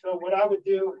proportions. So what I would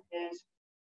do is,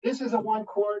 this is a 1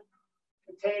 quart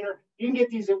container. You can get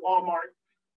these at Walmart,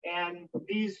 and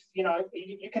these,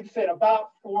 you can fit about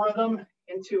 4 of them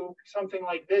into something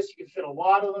like this. You can fit a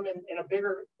lot of them in a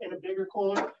bigger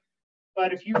cooler.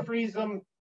 But if you freeze them,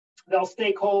 they'll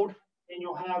stay cold and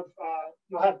you'll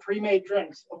have pre-made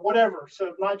drinks of whatever.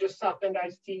 So not just South Bend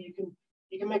iced tea.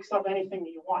 You can mix up anything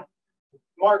that you want,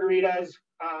 margaritas,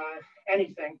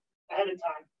 anything ahead of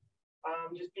time.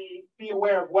 Just be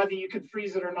aware of whether you could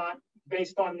freeze it or not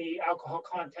based on the alcohol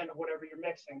content of whatever you're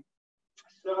mixing.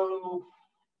 So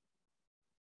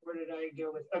where did I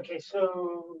go with? Okay,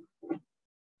 so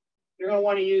you're going to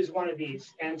want to use one of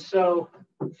these. And so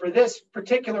for this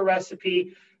particular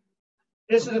recipe,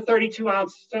 this is a 32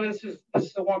 ounce. So this is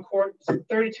the 1 quart, so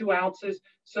 32 ounces.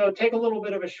 So take a little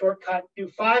bit of a shortcut, do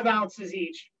 5 ounces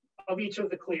each of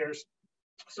the clears.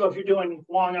 So if you're doing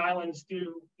Long Island's,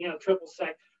 do, triple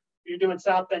sec. If you're doing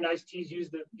South Bend iced teas, use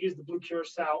the blue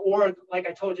curacao. Or like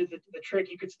I told you, the trick,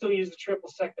 you could still use the triple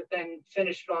sec, but then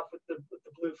finish it off with the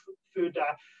blue food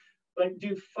dye. But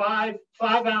do 5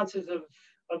 ounces of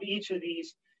each of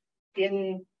these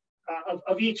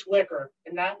of each liquor,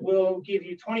 and that will give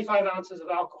you 25 ounces of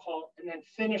alcohol, and then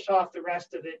finish off the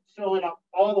rest of it, fill it up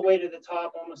all the way to the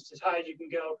top, almost as high as you can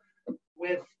go,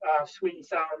 with sweet and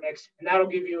sour mix. And that'll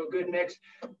give you a good mix.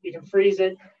 You can freeze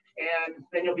it, and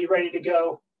then you'll be ready to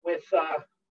go with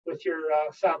your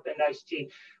South Bend iced tea.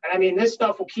 And I mean, this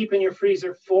stuff will keep in your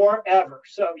freezer forever.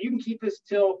 So you can keep this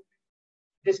till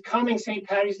this coming St.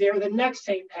 Patty's Day or the next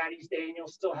St. Patty's Day, and you'll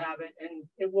still have it, and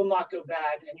it will not go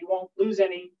bad, and you won't lose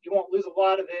a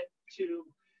lot of it to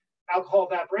alcohol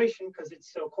evaporation because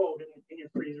it's so cold in your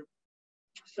freezer.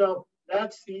 So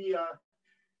that's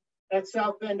that's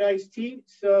South Bend iced tea.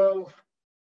 So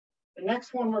the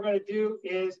next one we're going to do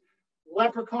is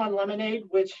Leprechaun lemonade,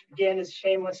 which again is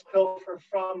shameless pilfer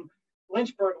from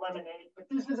Lynchburg lemonade, but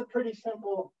this is a pretty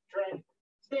simple drink.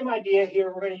 Same idea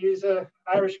here. We're going to use a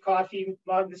Irish coffee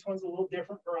mug. This one's a little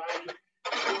different variety.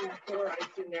 Put our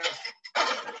ice in there.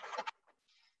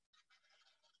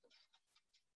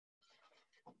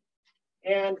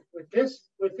 And with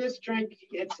this drink,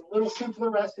 it's a little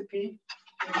simpler recipe.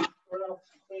 Pour out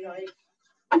some clean ice.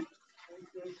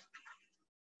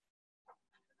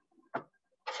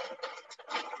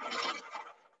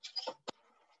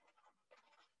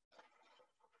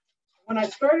 When I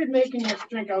started making this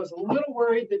drink, I was a little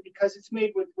worried that because it's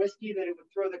made with whiskey that it would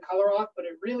throw the color off, but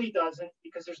it really doesn't,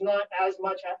 because there's not as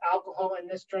much alcohol in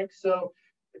this drink. So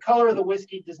the color of the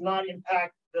whiskey does not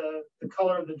impact the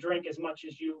color of the drink as much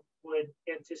as you would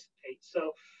anticipate.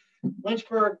 So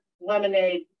Lynchburg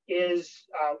lemonade is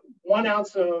 1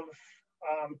 ounce of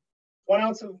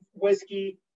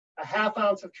whiskey, a ½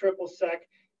 ounce of triple sec,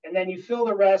 and then you fill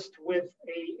the rest with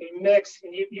a mix,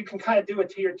 and you can kind of do it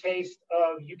to your taste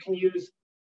of, you can use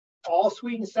all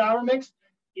sweet and sour mix.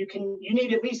 You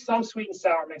need at least some sweet and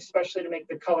sour mix, especially to make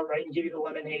the color right and give you the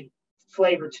lemonade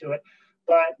flavor to it.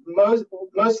 But most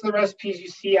of the recipes you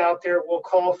see out there will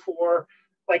call for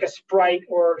like a Sprite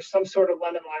or some sort of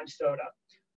lemon lime soda.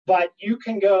 But you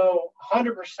can go 100%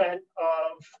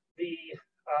 of the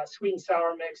sweet and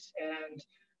sour mix, and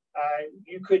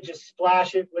you could just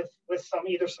splash it with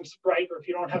either some Sprite, or if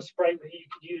you don't have Sprite, you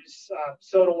could use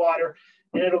soda water,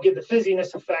 and it'll give the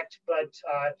fizziness effect, but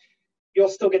you'll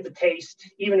still get the taste,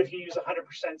 even if you use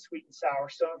 100% sweet and sour.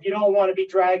 So if you don't want to be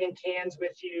dragging cans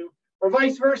with you, or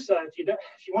vice versa, if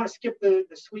you want to skip the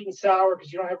sweet and sour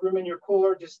because you don't have room in your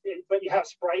cooler, but you have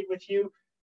Sprite with you,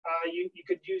 you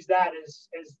could use that as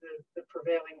the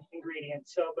prevailing ingredient.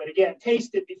 So, but again,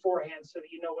 taste it beforehand so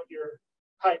that you know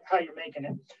how you're making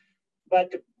it. But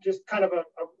just kind of a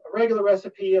regular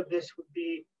recipe of this would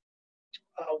be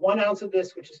 1 ounce of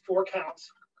this, which is 4 counts.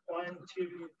 1, 2, 3,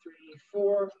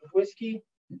 4 of whiskey.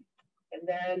 And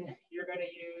then you're going to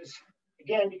use,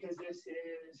 again, because this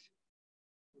is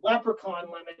Leprechaun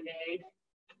lemonade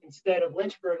instead of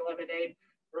Lynchburg lemonade,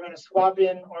 we're going to swap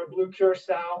in our blue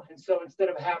curacao. And so instead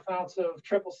of a ½ ounce of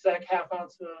triple sec, ½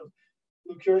 ounce of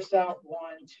blue curacao, 1,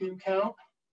 2 count.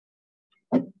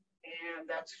 And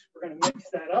we're going to mix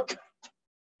that up.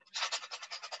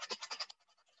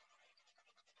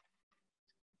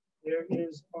 There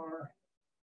is our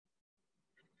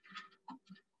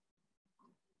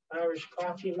Irish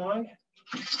coffee mug.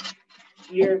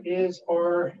 Here is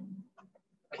our,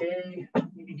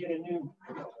 maybe get a new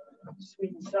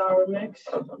sweet and sour mix.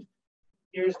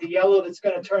 Here's the yellow that's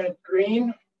going to turn it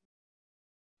green.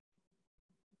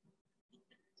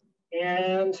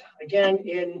 And again,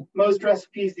 in most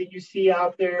recipes that you see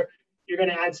out there, you're going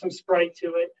to add some Sprite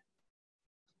to it.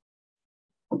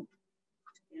 And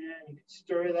you can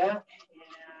stir that.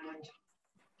 And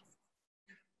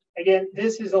again,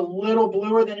 this is a little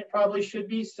bluer than it probably should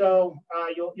be, so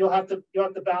you'll have to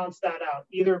balance that out,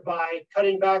 either by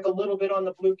cutting back a little bit on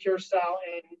the blue curacao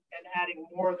and adding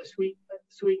more of the sweet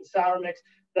and sour mix.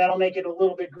 That'll make it a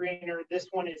little bit greener. This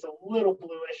one is a little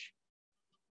bluish.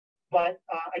 But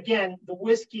again, the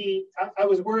whiskey, I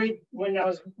was worried when I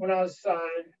was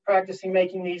practicing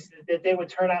making these that they would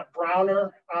turn out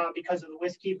browner because of the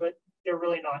whiskey, but they're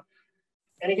really not.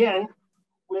 And again,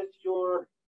 with your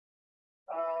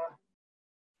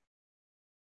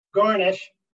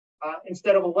garnish,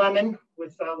 instead of a lemon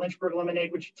with Lynchburg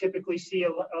lemonade, which you typically see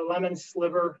a lemon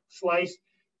sliver slice,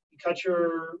 you cut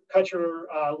your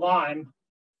lime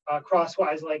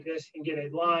crosswise like this and get a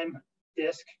lime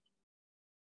disc.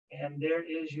 And there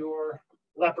is your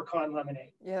Leprechaun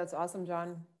lemonade. Yeah, that's awesome,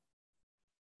 John.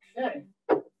 Okay.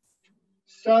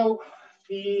 So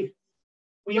we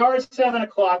are at 7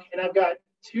 o'clock, and I've got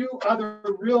two other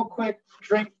real quick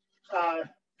drinks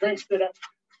that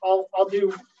I'll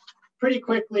do pretty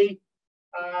quickly.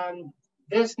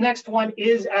 This next one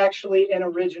is actually an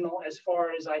original as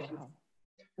far as I can.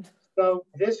 So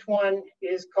this one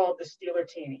is called the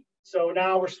Steelertini. So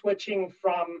now we're switching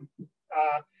from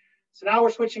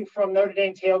Notre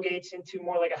Dame tailgates into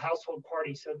more like a household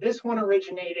party. So this one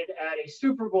originated at a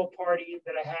Super Bowl party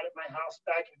that I had at my house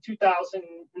back in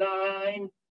 2009,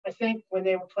 I think, when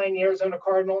they were playing the Arizona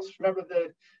Cardinals. Remember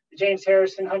the James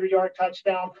Harrison 100-yard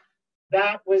touchdown?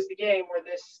 That was the game where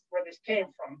this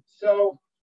came from. So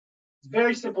it's a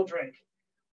very simple drink.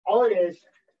 All it is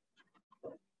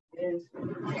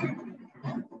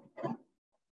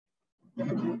I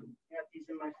got these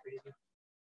in my freezer.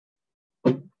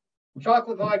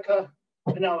 Chocolate vodka,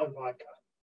 vanilla vodka.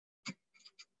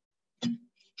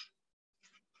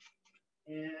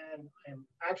 And I'm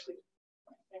actually,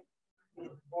 I think I'm going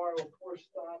to borrow a pour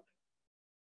stop.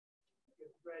 Get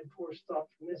a red pour stop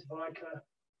from this vodka.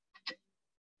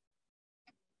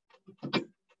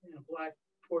 And a black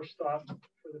pour stop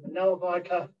for the vanilla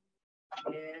vodka.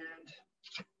 And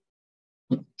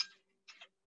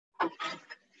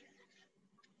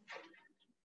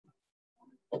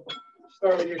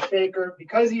start with your shaker.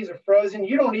 Because these are frozen,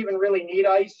 you don't even really need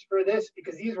ice for this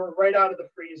because these were right out of the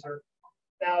freezer.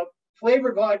 Now,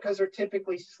 flavored vodkas are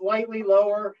typically slightly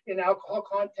lower in alcohol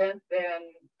content than,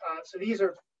 so these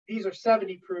are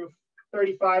 70 proof,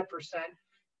 35%,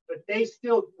 but they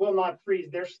still will not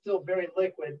freeze. They're still very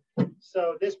liquid.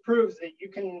 So this proves that you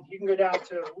can go down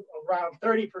to around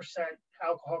 30%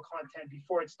 alcohol content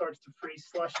before it starts to freeze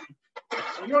slushy.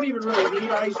 So you don't even really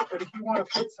need ice, but if you want to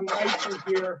put some ice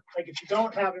in here, like if you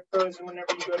don't have it frozen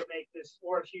whenever you go to make this,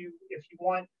 or if you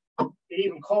want it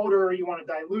even colder, or you want to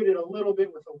dilute it a little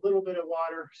bit with a little bit of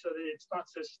water so that it's not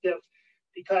so stiff,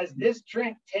 because this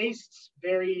drink tastes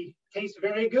very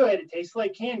good. It tastes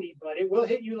like candy, but it will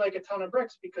hit you like a ton of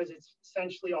bricks because it's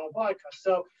essentially all vodka.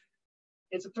 So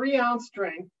it's a 3-ounce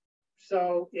drink.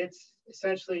 So it's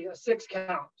essentially a 6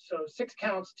 count. So 6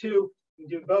 counts, 2, you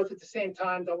can do both at the same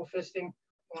time, double fisting.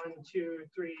 1, 2,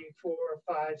 3, 4,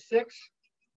 5, 6.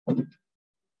 I'm going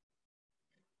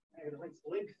to rinse the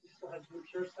lid because it still has blue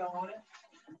cure style on it.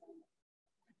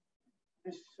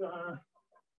 This,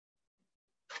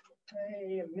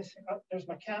 hey, I'm missing, oh, there's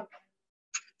my cap.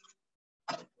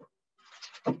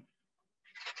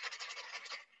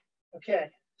 Okay,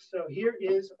 so here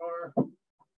is our, let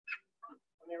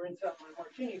me rinse out my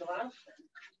martini glass.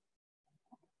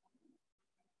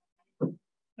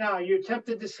 Now, you're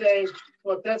tempted to say,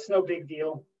 look, that's no big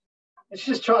deal. It's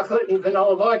just chocolate and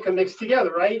vanilla vodka mixed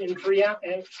together, right? And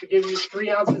to give you 3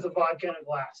 ounces of vodka in a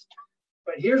glass.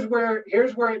 But here's where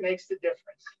it makes the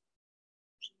difference.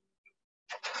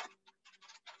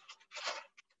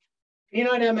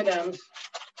 Peanut M&Ms.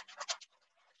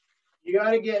 You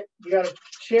gotta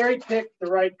cherry pick the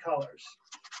right colors.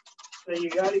 So you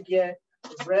gotta get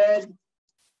the red,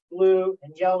 blue,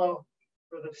 and yellow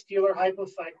for the Steeler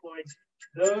hypocycloids.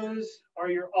 Those are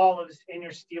your olives in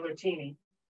your Steelertini.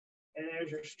 And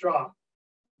there's your straw.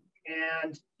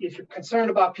 And if you're concerned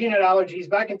about peanut allergies,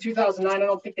 back in 2009, I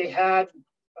don't think they had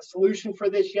a solution for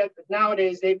this yet, but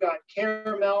nowadays they've got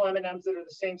caramel M&Ms that are the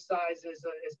same size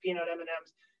as peanut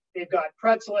M&Ms. They've got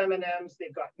pretzel M&Ms.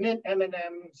 They've got mint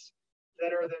M&Ms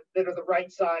that are the right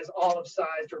size, olive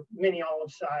sized or mini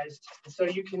olive sized. So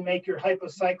you can make your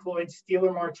hypocycloid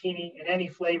Steeler martini in any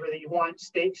flavor that you want.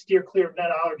 Steer clear of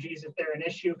nut allergies if they're an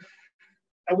issue.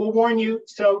 I will warn you,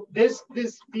 so these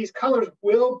colors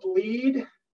will bleed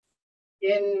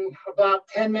in about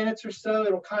 10 minutes or so.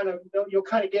 You'll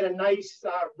kind of get a nice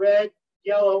red,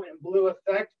 yellow, and blue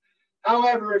effect.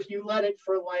 However, if you let it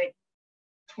for like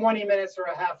 20 minutes or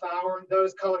a half hour,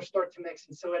 those colors start to mix,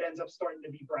 and so it ends up starting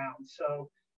to be brown. So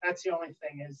that's the only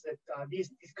thing, is that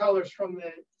these colors from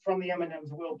the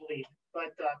M&Ms will bleed.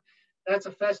 But that's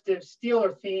a festive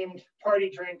Steeler themed party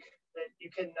drink that you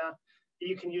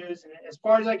can use. And as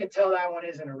far as I can tell, that one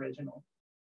is an original.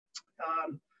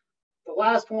 The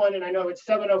last one, and I know it's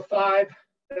 7:05,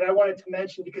 that I wanted to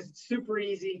mention because it's super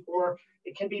easy, or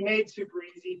it can be made super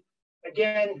easy.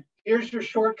 Again, here's your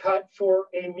shortcut for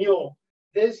a mule.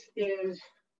 This is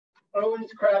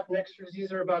Owen's Craft Mixers.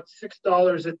 These are about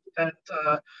 $6 at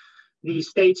the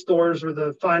state stores or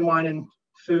the fine wine and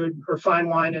food or fine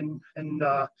wine and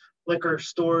liquor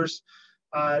stores.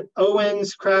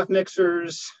 Owen's Craft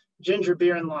Mixers, ginger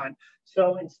beer and lime.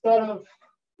 So instead of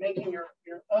making your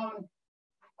own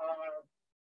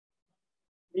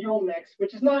mule mix,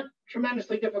 which is not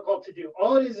tremendously difficult to do,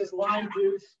 all it is lime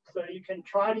juice. So you can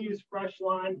try to use fresh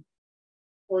lime,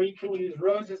 or you can use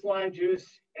Rose's lime juice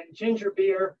and ginger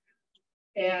beer.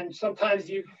 And sometimes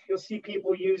you'll see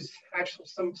people use actually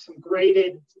some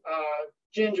grated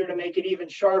ginger to make it even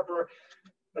sharper.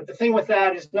 But the thing with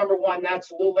that is, number one,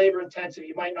 that's a little labor intensive.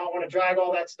 You might not want to drag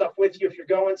all that stuff with you if you're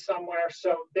going somewhere.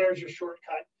 So there's your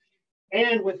shortcut.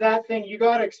 And with that thing, you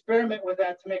got to experiment with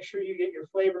that to make sure you get your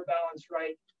flavor balance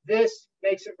right. This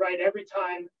makes it right every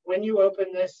time. When you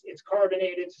open this, it's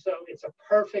carbonated, so it's a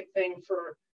perfect thing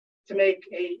to make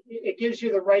it gives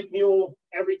you the right mule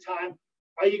every time.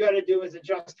 All you got to do is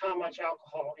adjust how much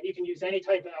alcohol, and you can use any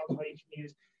type of alcohol. You can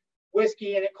use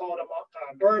whiskey in it, call it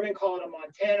a bourbon, call it a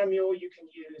Montana mule. You can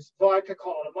use vodka,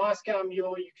 call it a Moscow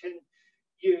mule. You can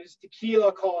use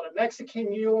tequila, call it a Mexican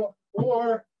mule,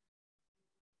 or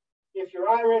if you're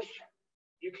Irish,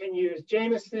 you can use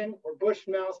Jameson or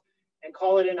Bushmills and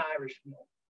call it an Irish mule.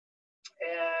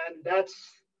 And that's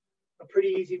a pretty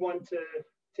easy one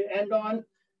to end on.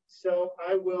 So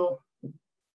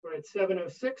we're at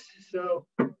 7:06, so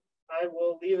I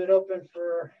will leave it open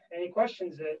for any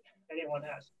questions that anyone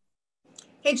has.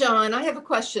 Hey, John, I have a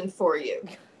question for you.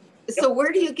 So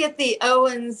where do you get the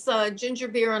Owens ginger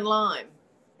beer and lime?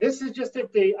 This is just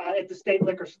at the state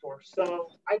liquor store. So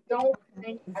I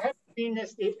haven't seen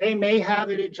this. They may have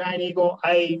it at Giant Eagle.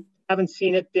 I haven't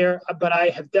seen it there, but I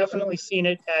have definitely seen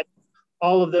it at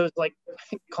all of those, like, I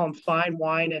think they call them fine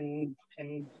wine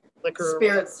and liquor.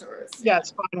 Spirit stores. Yeah,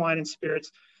 it's fine wine and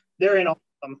spirits. They're in all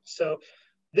of them. So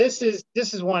this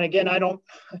is one, again,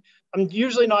 I'm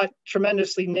usually not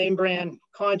tremendously name brand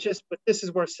conscious, but this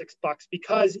is worth $6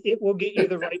 because it will get you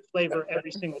the right flavor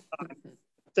every single time,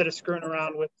 instead of screwing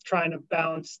around with trying to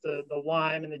balance the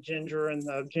lime and the ginger and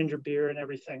the ginger beer and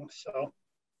everything. So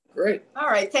great. All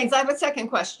right, thanks. I have a second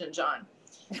question, John.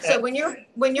 So when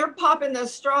you're popping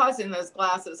those straws in those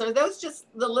glasses, are those just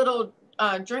the little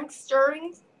drink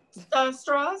stirring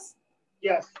straws?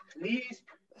 Yes, these.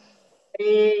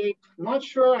 I'm not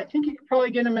sure. I think you could probably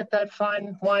get them at that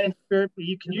fine wine and spirit, but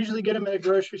you can usually get them at a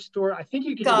grocery store. I think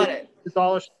you can get them at the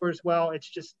dollar store as well. It's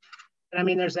just, I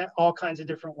mean, there's all kinds of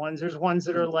different ones. There's ones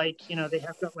that are like, they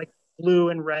have got like blue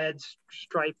and red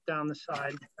striped down the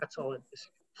side. That's all it is.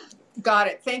 Got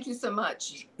it. Thank you so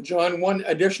much. John, one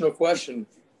additional question.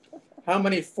 How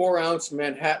many 4-ounce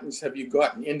Manhattans have you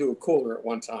gotten into a cooler at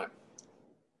one time?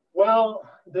 Well,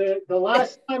 the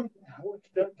last time,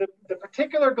 the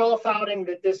particular golf outing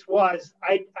that this was,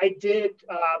 I did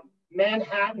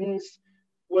Manhattans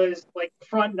was like the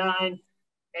front 9,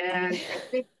 and I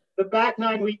think the back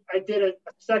 9 I did a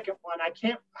second one.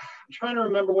 I'm trying to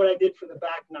remember what I did for the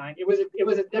back 9. It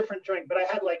was a different drink, but I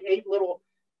had like eight little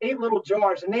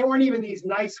jars, and they weren't even these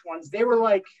nice ones. They were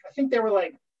like, I think they were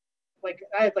like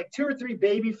I had like 2 or 3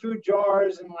 baby food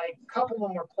jars, and like a couple of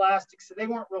them were plastic, so they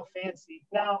weren't real fancy.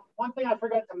 Now, one thing I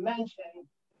forgot to mention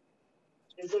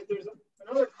is that there's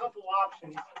another couple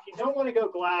options. If you don't want to go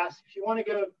glass, if you want to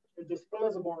go the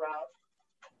disposable route,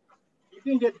 you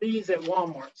can get these at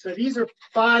Walmart. So these are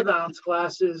 5-ounce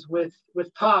glasses with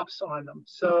tops on them.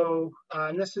 So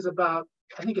and this is about,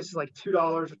 I think it's like $2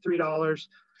 or $3.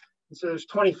 And so there's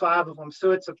 25 of them.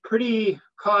 So it's a pretty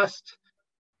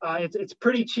it's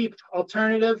pretty cheap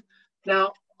alternative.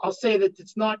 Now, I'll say that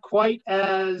it's not quite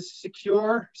as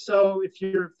secure. So if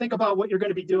you think about what you're going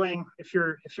to be doing, if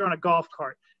you're on a golf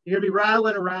cart, you're going to be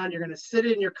rattling around, you're going to sit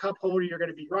in your cup holder, you're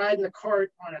going to be riding the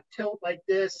cart on a tilt like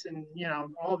this, and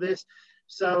all this.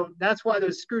 So that's why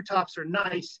those screw tops are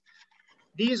nice.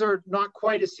 These are not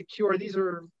quite as secure. These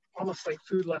are almost like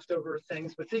food leftover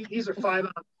things, but these are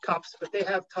 5-ounce cups, but they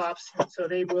have tops, and so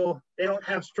they don't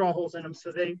have straw holes in them,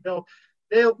 so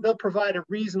they'll provide a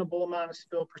reasonable amount of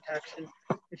spill protection.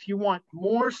 If you want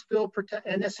more spill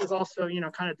protection, and this is also,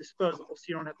 kind of disposable, so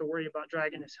you don't have to worry about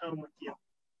dragging this home with you.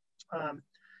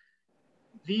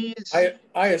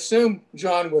 I assume,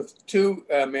 John, with 2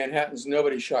 Manhattans,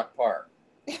 nobody shot par.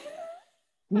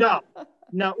 No.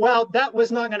 Well, that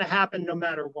was not going to happen no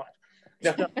matter what.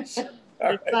 No.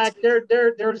 In fact,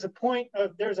 there's a point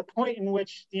in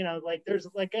which, you know, like there's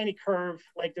like any curve,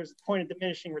 like there's a point of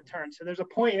diminishing return. So there's a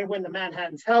point when the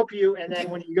Manhattans help you, and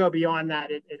then when you go beyond that,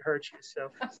 it hurts you.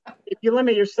 So if you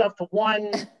limit yourself to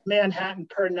one Manhattan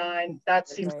per 9, that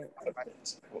seems Right.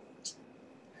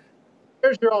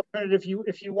 There's your alternative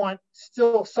if you want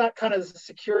still kind of the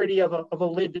security of a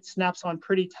lid that snaps on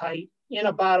pretty tight in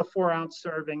about a 4-ounce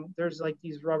serving. There's like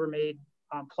these Rubbermaid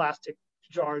plastic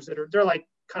jars they're like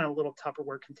kind of little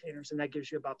Tupperware containers, and that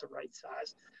gives you about the right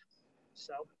size.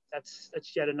 So that's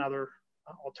yet another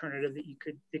alternative that you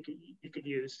could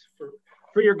use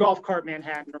for your golf cart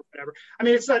Manhattan or whatever. I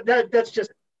mean, it's not that's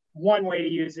just one way to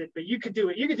use it, but you could do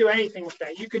anything with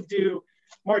that. You could do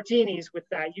martinis with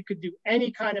that. You could do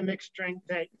any kind of mixed drink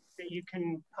that you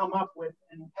can come up with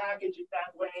and package it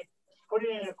that way. Put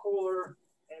it in a cooler.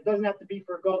 And it doesn't have to be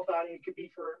for a golf outing. It could be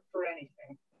for anything.